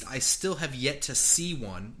at least I still have yet to see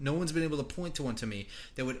one. No one's been able to point to one to me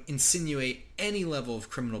that would insinuate any level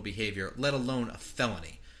of criminal behavior, let alone a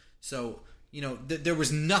felony. So, there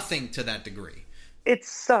was nothing to that degree. It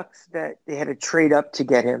sucks that they had to trade up to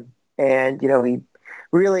get him. And, he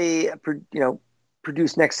really,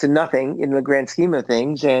 produced next to nothing in the grand scheme of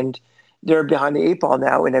things. And they're behind the 8 ball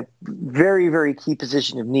now in a very, very key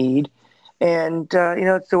position of need. And,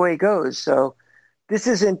 it's the way it goes. So this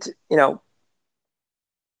isn't, you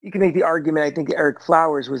can make the argument, I think Eric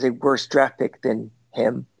Flowers was a worse draft pick than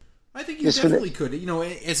him. I think you definitely could.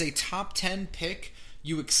 As a top 10 pick,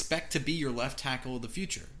 you expect to be your left tackle of the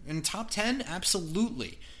future. In top 10,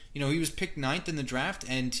 absolutely. He was picked 9th in the draft,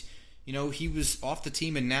 and, he was off the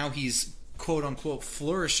team, and now he's, quote-unquote,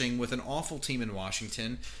 flourishing with an awful team in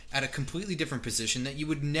Washington at a completely different position that you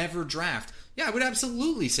would never draft. Yeah, I would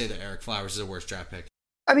absolutely say that Eric Flowers is a worse draft pick.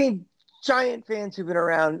 Giant fans who've been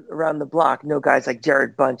around the block know guys like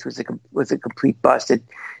Jared Bunch was a complete bust.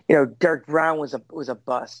 Derek Brown was a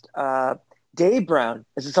bust. Dave Brown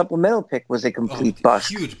as a supplemental pick was a complete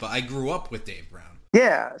bust. Huge, but I grew up with Dave Brown.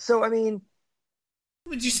 Yeah, so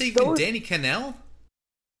would you say even Danny Cannell?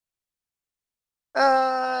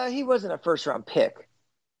 He wasn't a first round pick.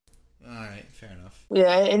 All right, fair enough.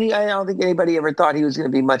 Yeah, and I don't think anybody ever thought he was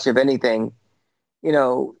going to be much of anything,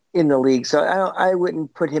 in the league. So I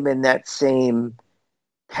wouldn't put him in that same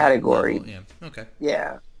category. Yeah. Okay.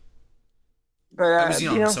 Yeah. But I was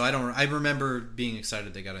young, so I remember being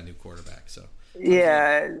excited they got a new quarterback. So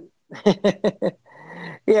yeah,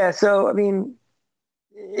 yeah. So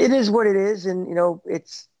it is what it is, and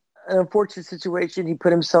it's an unfortunate situation he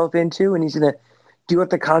put himself into, and he's going to deal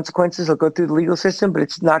with the consequences. He'll go through the legal system, but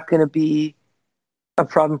it's not going to be a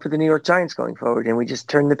problem for the New York Giants going forward, and we just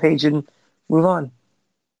turn the page and move on.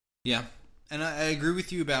 Yeah, and I agree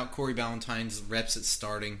with you about Corey Ballantyne's reps at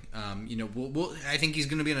starting. I think he's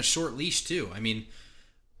going to be on a short leash too. I mean,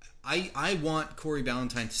 I want Corey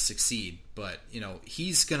Ballantyne to succeed, but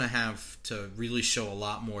he's going to have to really show a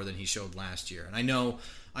lot more than he showed last year. And I know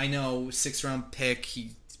 6th round pick.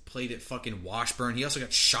 He played at fucking Washburn. He also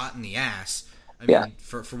got shot in the ass. I mean,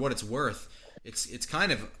 for what it's worth, it's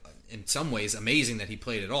kind of in some ways amazing that he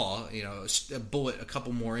played at all. A bullet a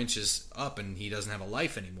couple more inches up, and he doesn't have a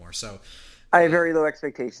life anymore. So I have very low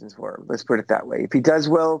expectations for him. Let's put it that way. If he does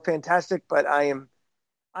well, fantastic. But I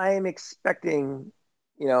am expecting,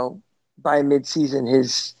 by midseason,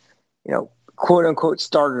 his, quote unquote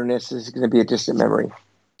starterness is going to be a distant memory.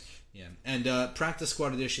 Yeah, and practice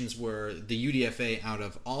squad additions were the UDFA out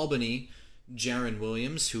of Albany. Jaron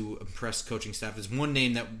Williams, who impressed coaching staff, is one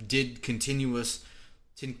name that did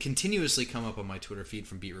continuously come up on my Twitter feed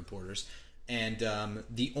from beat reporters. And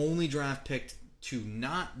the only draft pick to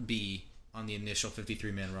not be on the initial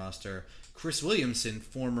 53-man roster, Chris Williamson,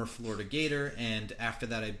 former Florida Gator, and after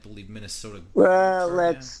that, I believe Minnesota. Well,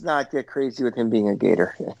 let's not get crazy with him being a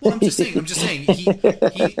Gator. Well, I'm just saying.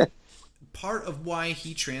 He part of why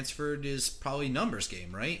he transferred is probably numbers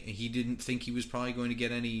game, right? He didn't think he was probably going to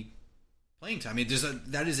get any playing time. I mean,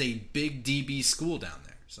 that is a big DB school down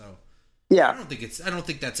there. So yeah, I don't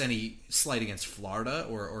think that's any slight against Florida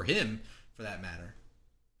or him for that matter.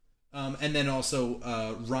 And then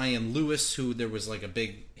also Ryan Lewis, who there was like a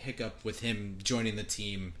big hiccup with him joining the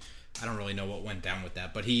team. I don't really know what went down with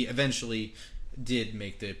that, but he eventually did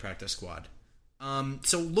make the practice squad.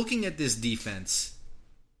 So looking at this defense,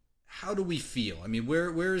 how do we feel? I mean,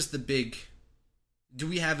 where is the big? Do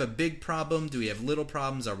we have a big problem? Do we have little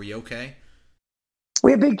problems? Are we okay?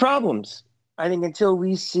 We have big problems. I think until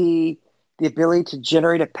we see the ability to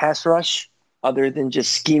generate a pass rush other than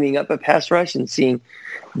just scheming up a pass rush and seeing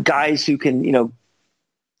guys who can,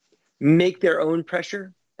 make their own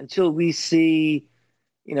pressure, until we see,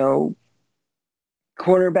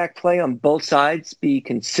 cornerback play on both sides be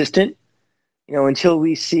consistent, until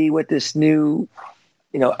we see what this new,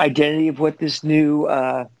 identity of what this new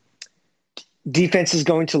defense is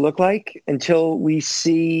going to look like, until we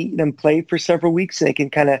see them play for several weeks and they can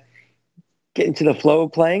kind of get into the flow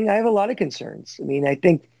of playing, I have a lot of concerns. I mean, I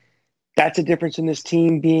think that's a difference in this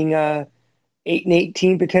team being a 8-8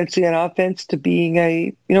 team potentially on offense to being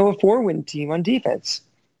a 4-win team on defense.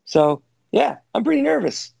 So yeah, I'm pretty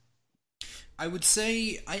nervous. I would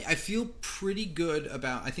say I feel pretty good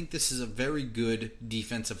about. I think this is a very good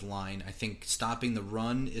defensive line. I think stopping the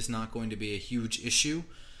run is not going to be a huge issue.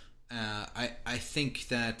 I think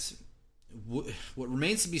that what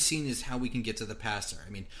remains to be seen is how we can get to the passer. I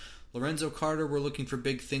mean, Lorenzo Carter, we're looking for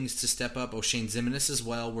big things to step up. O'Shane Ximines as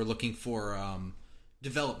well. We're looking for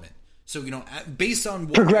development. So, based on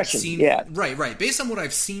what progression, I've seen, yeah. Right. Based on what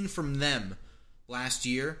I've seen from them last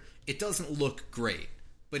year, it doesn't look great.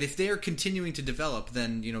 But if they're continuing to develop,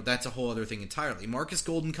 then, that's a whole other thing entirely. Marcus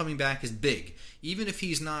Golden coming back is big. Even if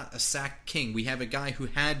he's not a sack king, we have a guy who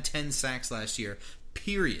had 10 sacks last year,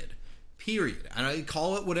 period. And I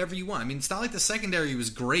call it whatever you want. I mean, it's not like the secondary was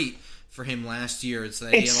great for him last year. It's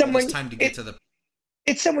that he had all this time to get to the...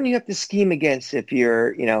 It's someone you have to scheme against if you're,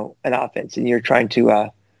 an offense and you're trying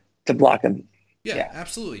to block him. Yeah,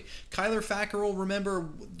 absolutely. Kyler Fackrell, remember,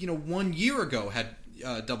 1 year ago had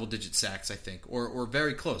double-digit sacks, I think, or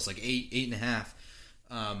very close, like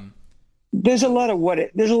 8.5. There's a lot of what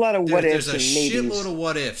ifs. There's a shitload of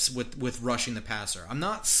what ifs with rushing the passer. I'm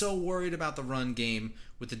not so worried about the run game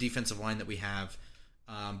with the defensive line that we have,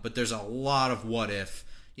 but there's a lot of what if.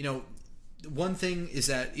 One thing is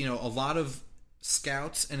that a lot of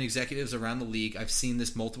scouts and executives around the league, I've seen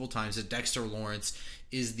this multiple times, that Dexter Lawrence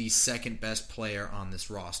is the second best player on this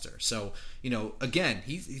roster. So again,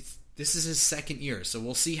 this is his second year, so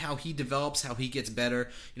we'll see how he develops, how he gets better,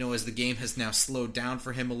 as the game has now slowed down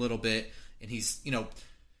for him a little bit. And he's,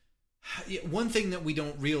 one thing that we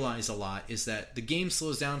don't realize a lot is that the game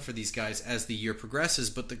slows down for these guys as the year progresses,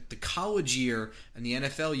 but the college year and the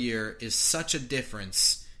NFL year is such a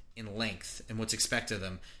difference in length and what's expected of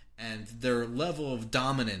them. And their level of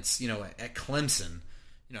dominance, at Clemson,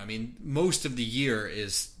 most of the year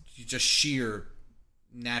is just sheer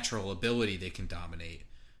natural ability they can dominate.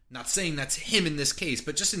 Not saying that's him in this case,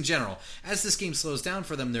 but just in general, as this game slows down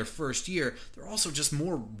for them their first year, they're also just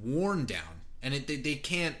more worn down, and they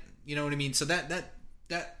can't, what I mean? So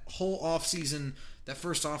that whole offseason, that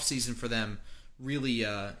first offseason for them really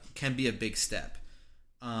can be a big step.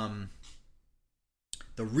 The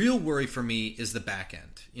real worry for me is the back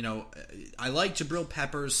end. I like Jabril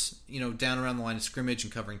Peppers, down around the line of scrimmage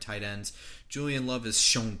and covering tight ends. Julian Love has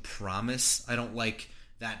shown promise. I don't like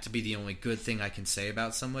that to be the only good thing I can say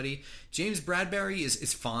about somebody. James Bradbury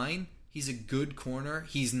is fine. He's a good corner.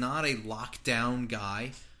 He's not a lockdown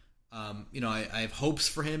guy. I have hopes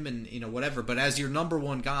for him and, whatever. But as your number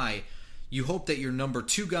one guy, you hope that your number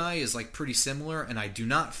two guy is like pretty similar, and I do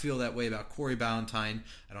not feel that way about Corey Ballantyne.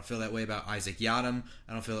 I don't feel that way about Isaac Yiadom.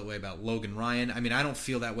 I don't feel that way about Logan Ryan. I mean, I don't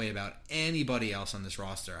feel that way about anybody else on this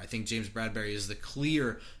roster. I think James Bradbury is the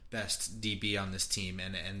clear best DB on this team,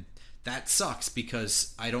 and that sucks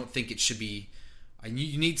because I don't think it should be.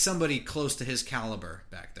 You need somebody close to his caliber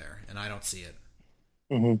back there, and I don't see it.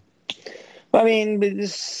 Mm-hmm. I mean, but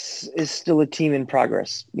this is still a team in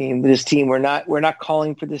progress. I mean, this team, we're not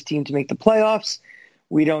calling for this team to make the playoffs.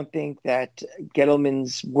 We don't think that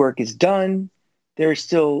Gettleman's work is done. There's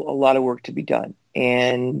still a lot of work to be done.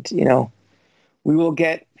 And, we will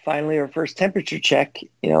get finally our first temperature check,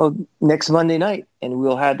 next Monday night. And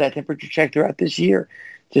we'll have that temperature check throughout this year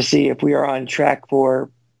to see if we are on track for,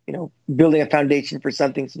 building a foundation for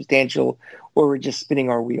something substantial, or we're just spinning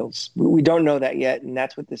our wheels. We don't know that yet. And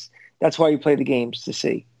that's why you play the games, to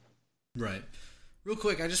see. Right. Real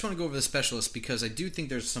quick, I just want to go over the specialists because I do think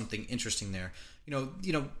there's something interesting there.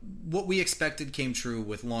 What we expected came true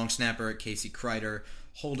with long snapper Casey Kreider,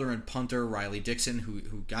 holder and punter Riley Dixon, who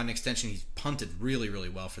got an extension. He's punted really, really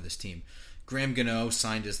well for this team. Graham Gano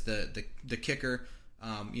signed as the kicker,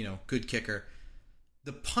 good kicker.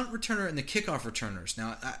 The punt returner and the kickoff returners.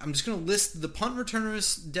 Now, I'm just going to list the punt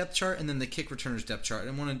returners depth chart and then the kick returners depth chart. I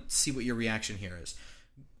want to see what your reaction here is.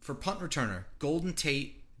 For punt returner, Golden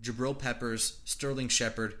Tate, Jabril Peppers, Sterling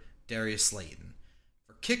Shepard, Darius Slayton.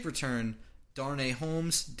 For kick return, Darnay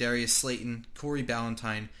Holmes, Darius Slayton, Corey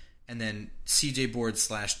Ballantyne, and then CJ Board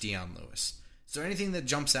 / Dion Lewis. Is there anything that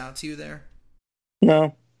jumps out to you there?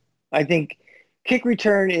 No. I think kick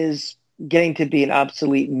return is getting to be an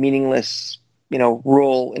obsolete, meaningless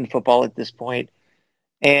role in football at this point.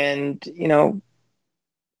 And,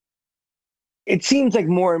 it seems like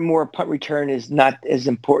more and more punt return is not as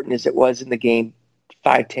important as it was in the game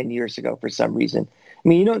 5-10 years ago for some reason. I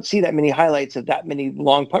mean, you don't see that many highlights of that many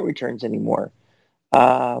long punt returns anymore.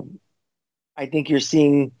 I think you're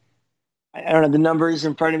seeing, I don't know the numbers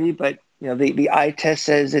in front of you, but the eye test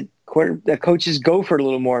says that the coaches go for it a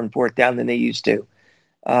little more on fourth down than they used to.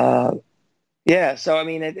 So I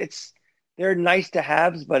mean, they're nice to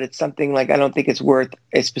haves, but it's something like I don't think it's worth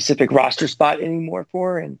a specific roster spot anymore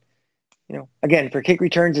for. And again, for kick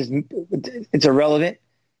returns, it's irrelevant.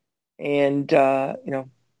 And I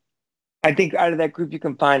think out of that group, you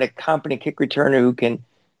can find a competent kick returner who can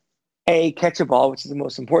A, catch a ball, which is the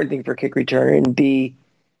most important thing for a kick returner, and B,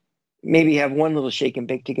 maybe have one little shake and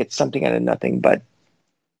bake to get something out of nothing. But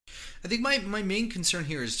I think my main concern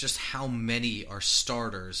here is just how many are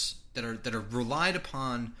starters that are relied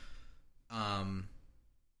upon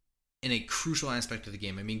in a crucial aspect of the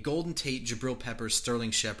game. I mean, Golden Tate, Jabril Peppers, Sterling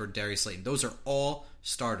Shepard, Darius Slayton. Those are all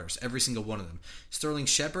starters, every single one of them. Sterling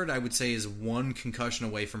Shepard, I would say, is one concussion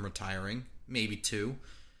away from retiring, maybe two.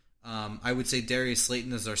 I would say Darius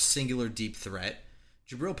Slayton is our singular deep threat.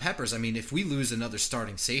 Jabril Peppers, I mean, if we lose another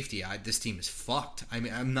starting safety, this team is fucked. I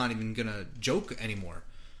mean, I'm not even going to joke anymore.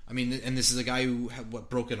 I mean, and this is a guy who had,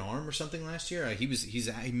 broke an arm or something last year? He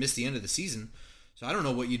missed the end of the season. So I don't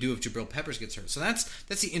know what you do if Jabril Peppers gets hurt. So that's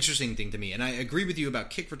the interesting thing to me. And I agree with you about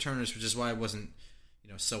kick returners, which is why I wasn't,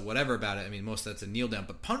 so whatever about it. I mean, most of that's a kneel down.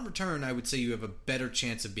 But punt return, I would say you have a better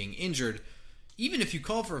chance of being injured. Even if you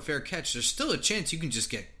call for a fair catch, there's still a chance you can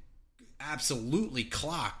just get absolutely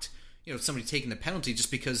clocked. Somebody taking the penalty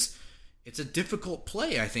just because it's a difficult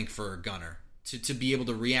play, I think, for a gunner to be able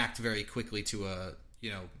to react very quickly to a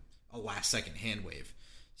last second hand wave.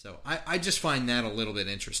 So I just find that a little bit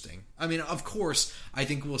interesting. I mean, of course, I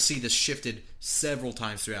think we'll see this shifted several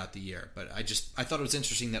times throughout the year, but I thought it was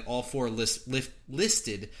interesting that all four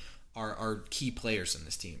listed are key players in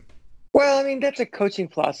this team. Well, I mean, that's a coaching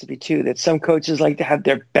philosophy too, that some coaches like to have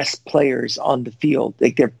their best players on the field,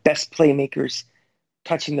 like their best playmakers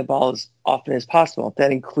touching the ball as often as possible.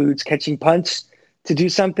 That includes catching punts to do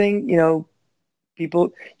something. You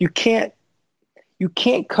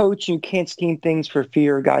can't coach, you can't scheme things for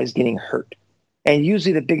fear of guys getting hurt. And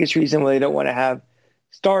usually the biggest reason why they don't want to have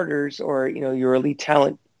starters or, your elite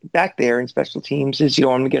talent back there in special teams is you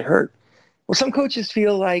don't want them to get hurt. Well, some coaches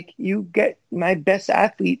feel like my best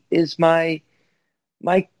athlete is my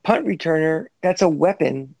punt returner. That's a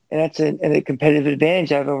weapon, and that's a competitive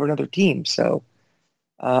advantage I have over another team. So,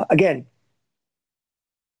 again,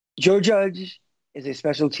 Joe Judge is a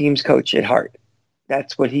special teams coach at heart.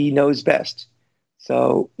 That's what he knows best.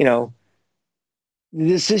 So, the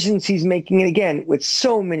decisions he's making, and again, with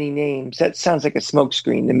so many names, that sounds like a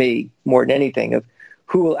smokescreen to me more than anything of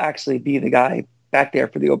who will actually be the guy back there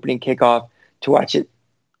for the opening kickoff to watch it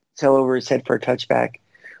sail over his head for a touchback,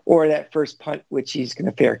 or that first punt, which he's going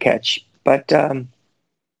to fair catch. But,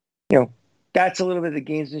 that's a little bit of the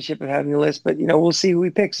gamesmanship of having the list, but, we'll see who he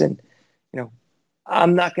picks. And,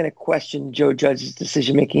 I'm not going to question Joe Judge's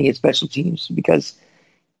decision-making at special teams because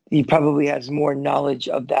he probably has more knowledge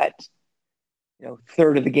of that,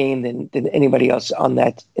 third of the game than anybody else in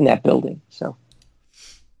that building. So,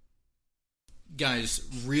 guys,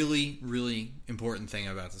 really, really important thing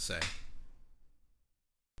I'm about to say.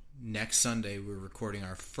 Next Sunday, we're recording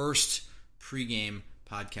our first pregame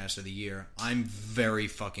podcast of the year. I'm very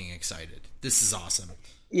fucking excited. This is awesome.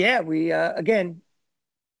 Yeah,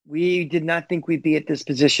 we did not think we'd be at this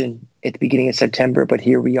position at the beginning of September, but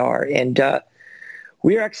here we are. And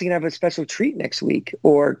we're actually going to have a special treat next week,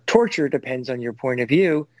 or torture, depends on your point of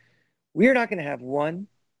view. We're not going to have one.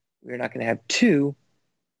 We're not going to have two.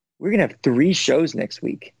 We're going to have 3 shows next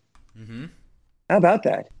week. Mm-hmm. How about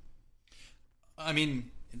that? I mean,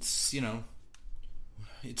 it's,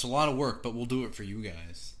 it's a lot of work, but we'll do it for you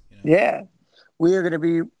guys. Yeah. We are going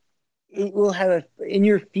to we'll have in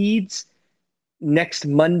your feeds next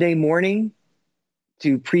Monday morning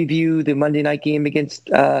to preview the Monday night game against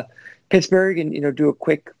Pittsburgh and do a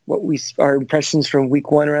quick our impressions from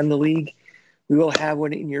week 1 around the league. We will have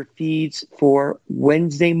one in your feeds for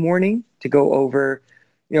Wednesday morning to go over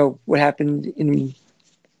what happened in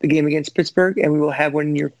the game against Pittsburgh, and we will have one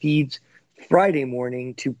in your feeds Friday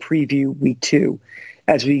morning to preview week 2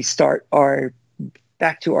 as we start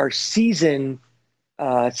back to our season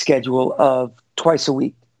schedule of twice a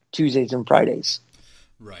week, Tuesdays and Fridays.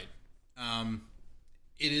 Right.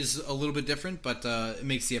 It is a little bit different, but it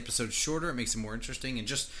makes the episode shorter. It makes it more interesting. And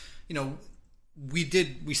just,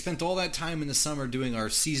 we spent all that time in the summer doing our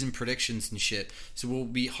season predictions and shit. So we'll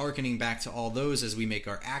be hearkening back to all those as we make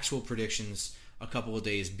our actual predictions a couple of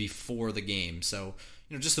days before the game. So,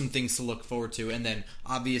 just some things to look forward to. And then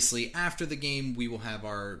obviously after the game, we will have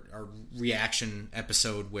our reaction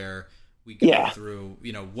episode where we go through,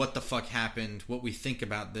 what the fuck happened, what we think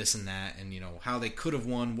about this and that, and, how they could have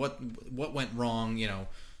won, what went wrong,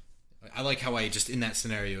 I like how I just, in that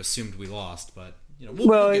scenario, assumed we lost, but,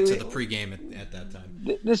 we'll get to the pregame at that time.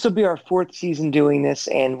 This will be our 4th season doing this,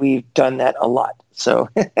 and we've done that a lot. So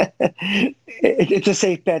it's a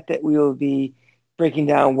safe bet that we will be breaking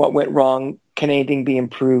down what went wrong, can anything be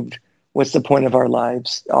improved, what's the point of our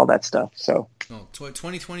lives, all that stuff. So. Well,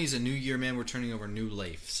 2020 is a new year, man. We're turning over a new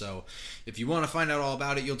leaf. So if you want to find out all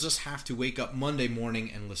about it, you'll just have to wake up Monday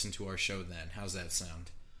morning and listen to our show then. How's that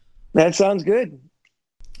sound? That sounds good.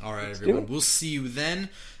 All right, everyone. We'll see you then.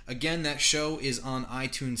 Again, that show is on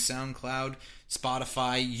iTunes, SoundCloud,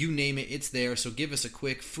 Spotify, you name it, it's there. So give us a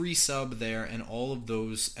quick free sub there, and all of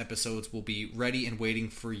those episodes will be ready and waiting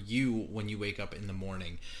for you when you wake up in the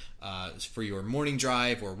morning. For your morning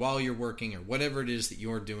drive or while you're working or whatever it is that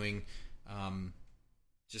you're doing.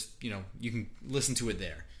 You can listen to it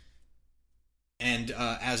there. And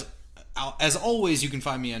as always, you can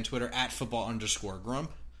find me on Twitter at @football_grump.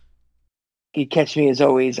 You catch me as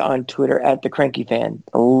always on Twitter at @TheCrankyFan.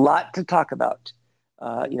 A lot to talk about.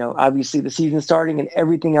 Obviously the season starting and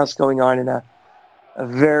everything else going on in a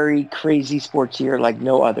very crazy sports year like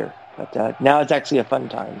no other. But now it's actually a fun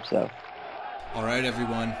time. So, all right,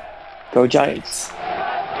 everyone. Go Giants.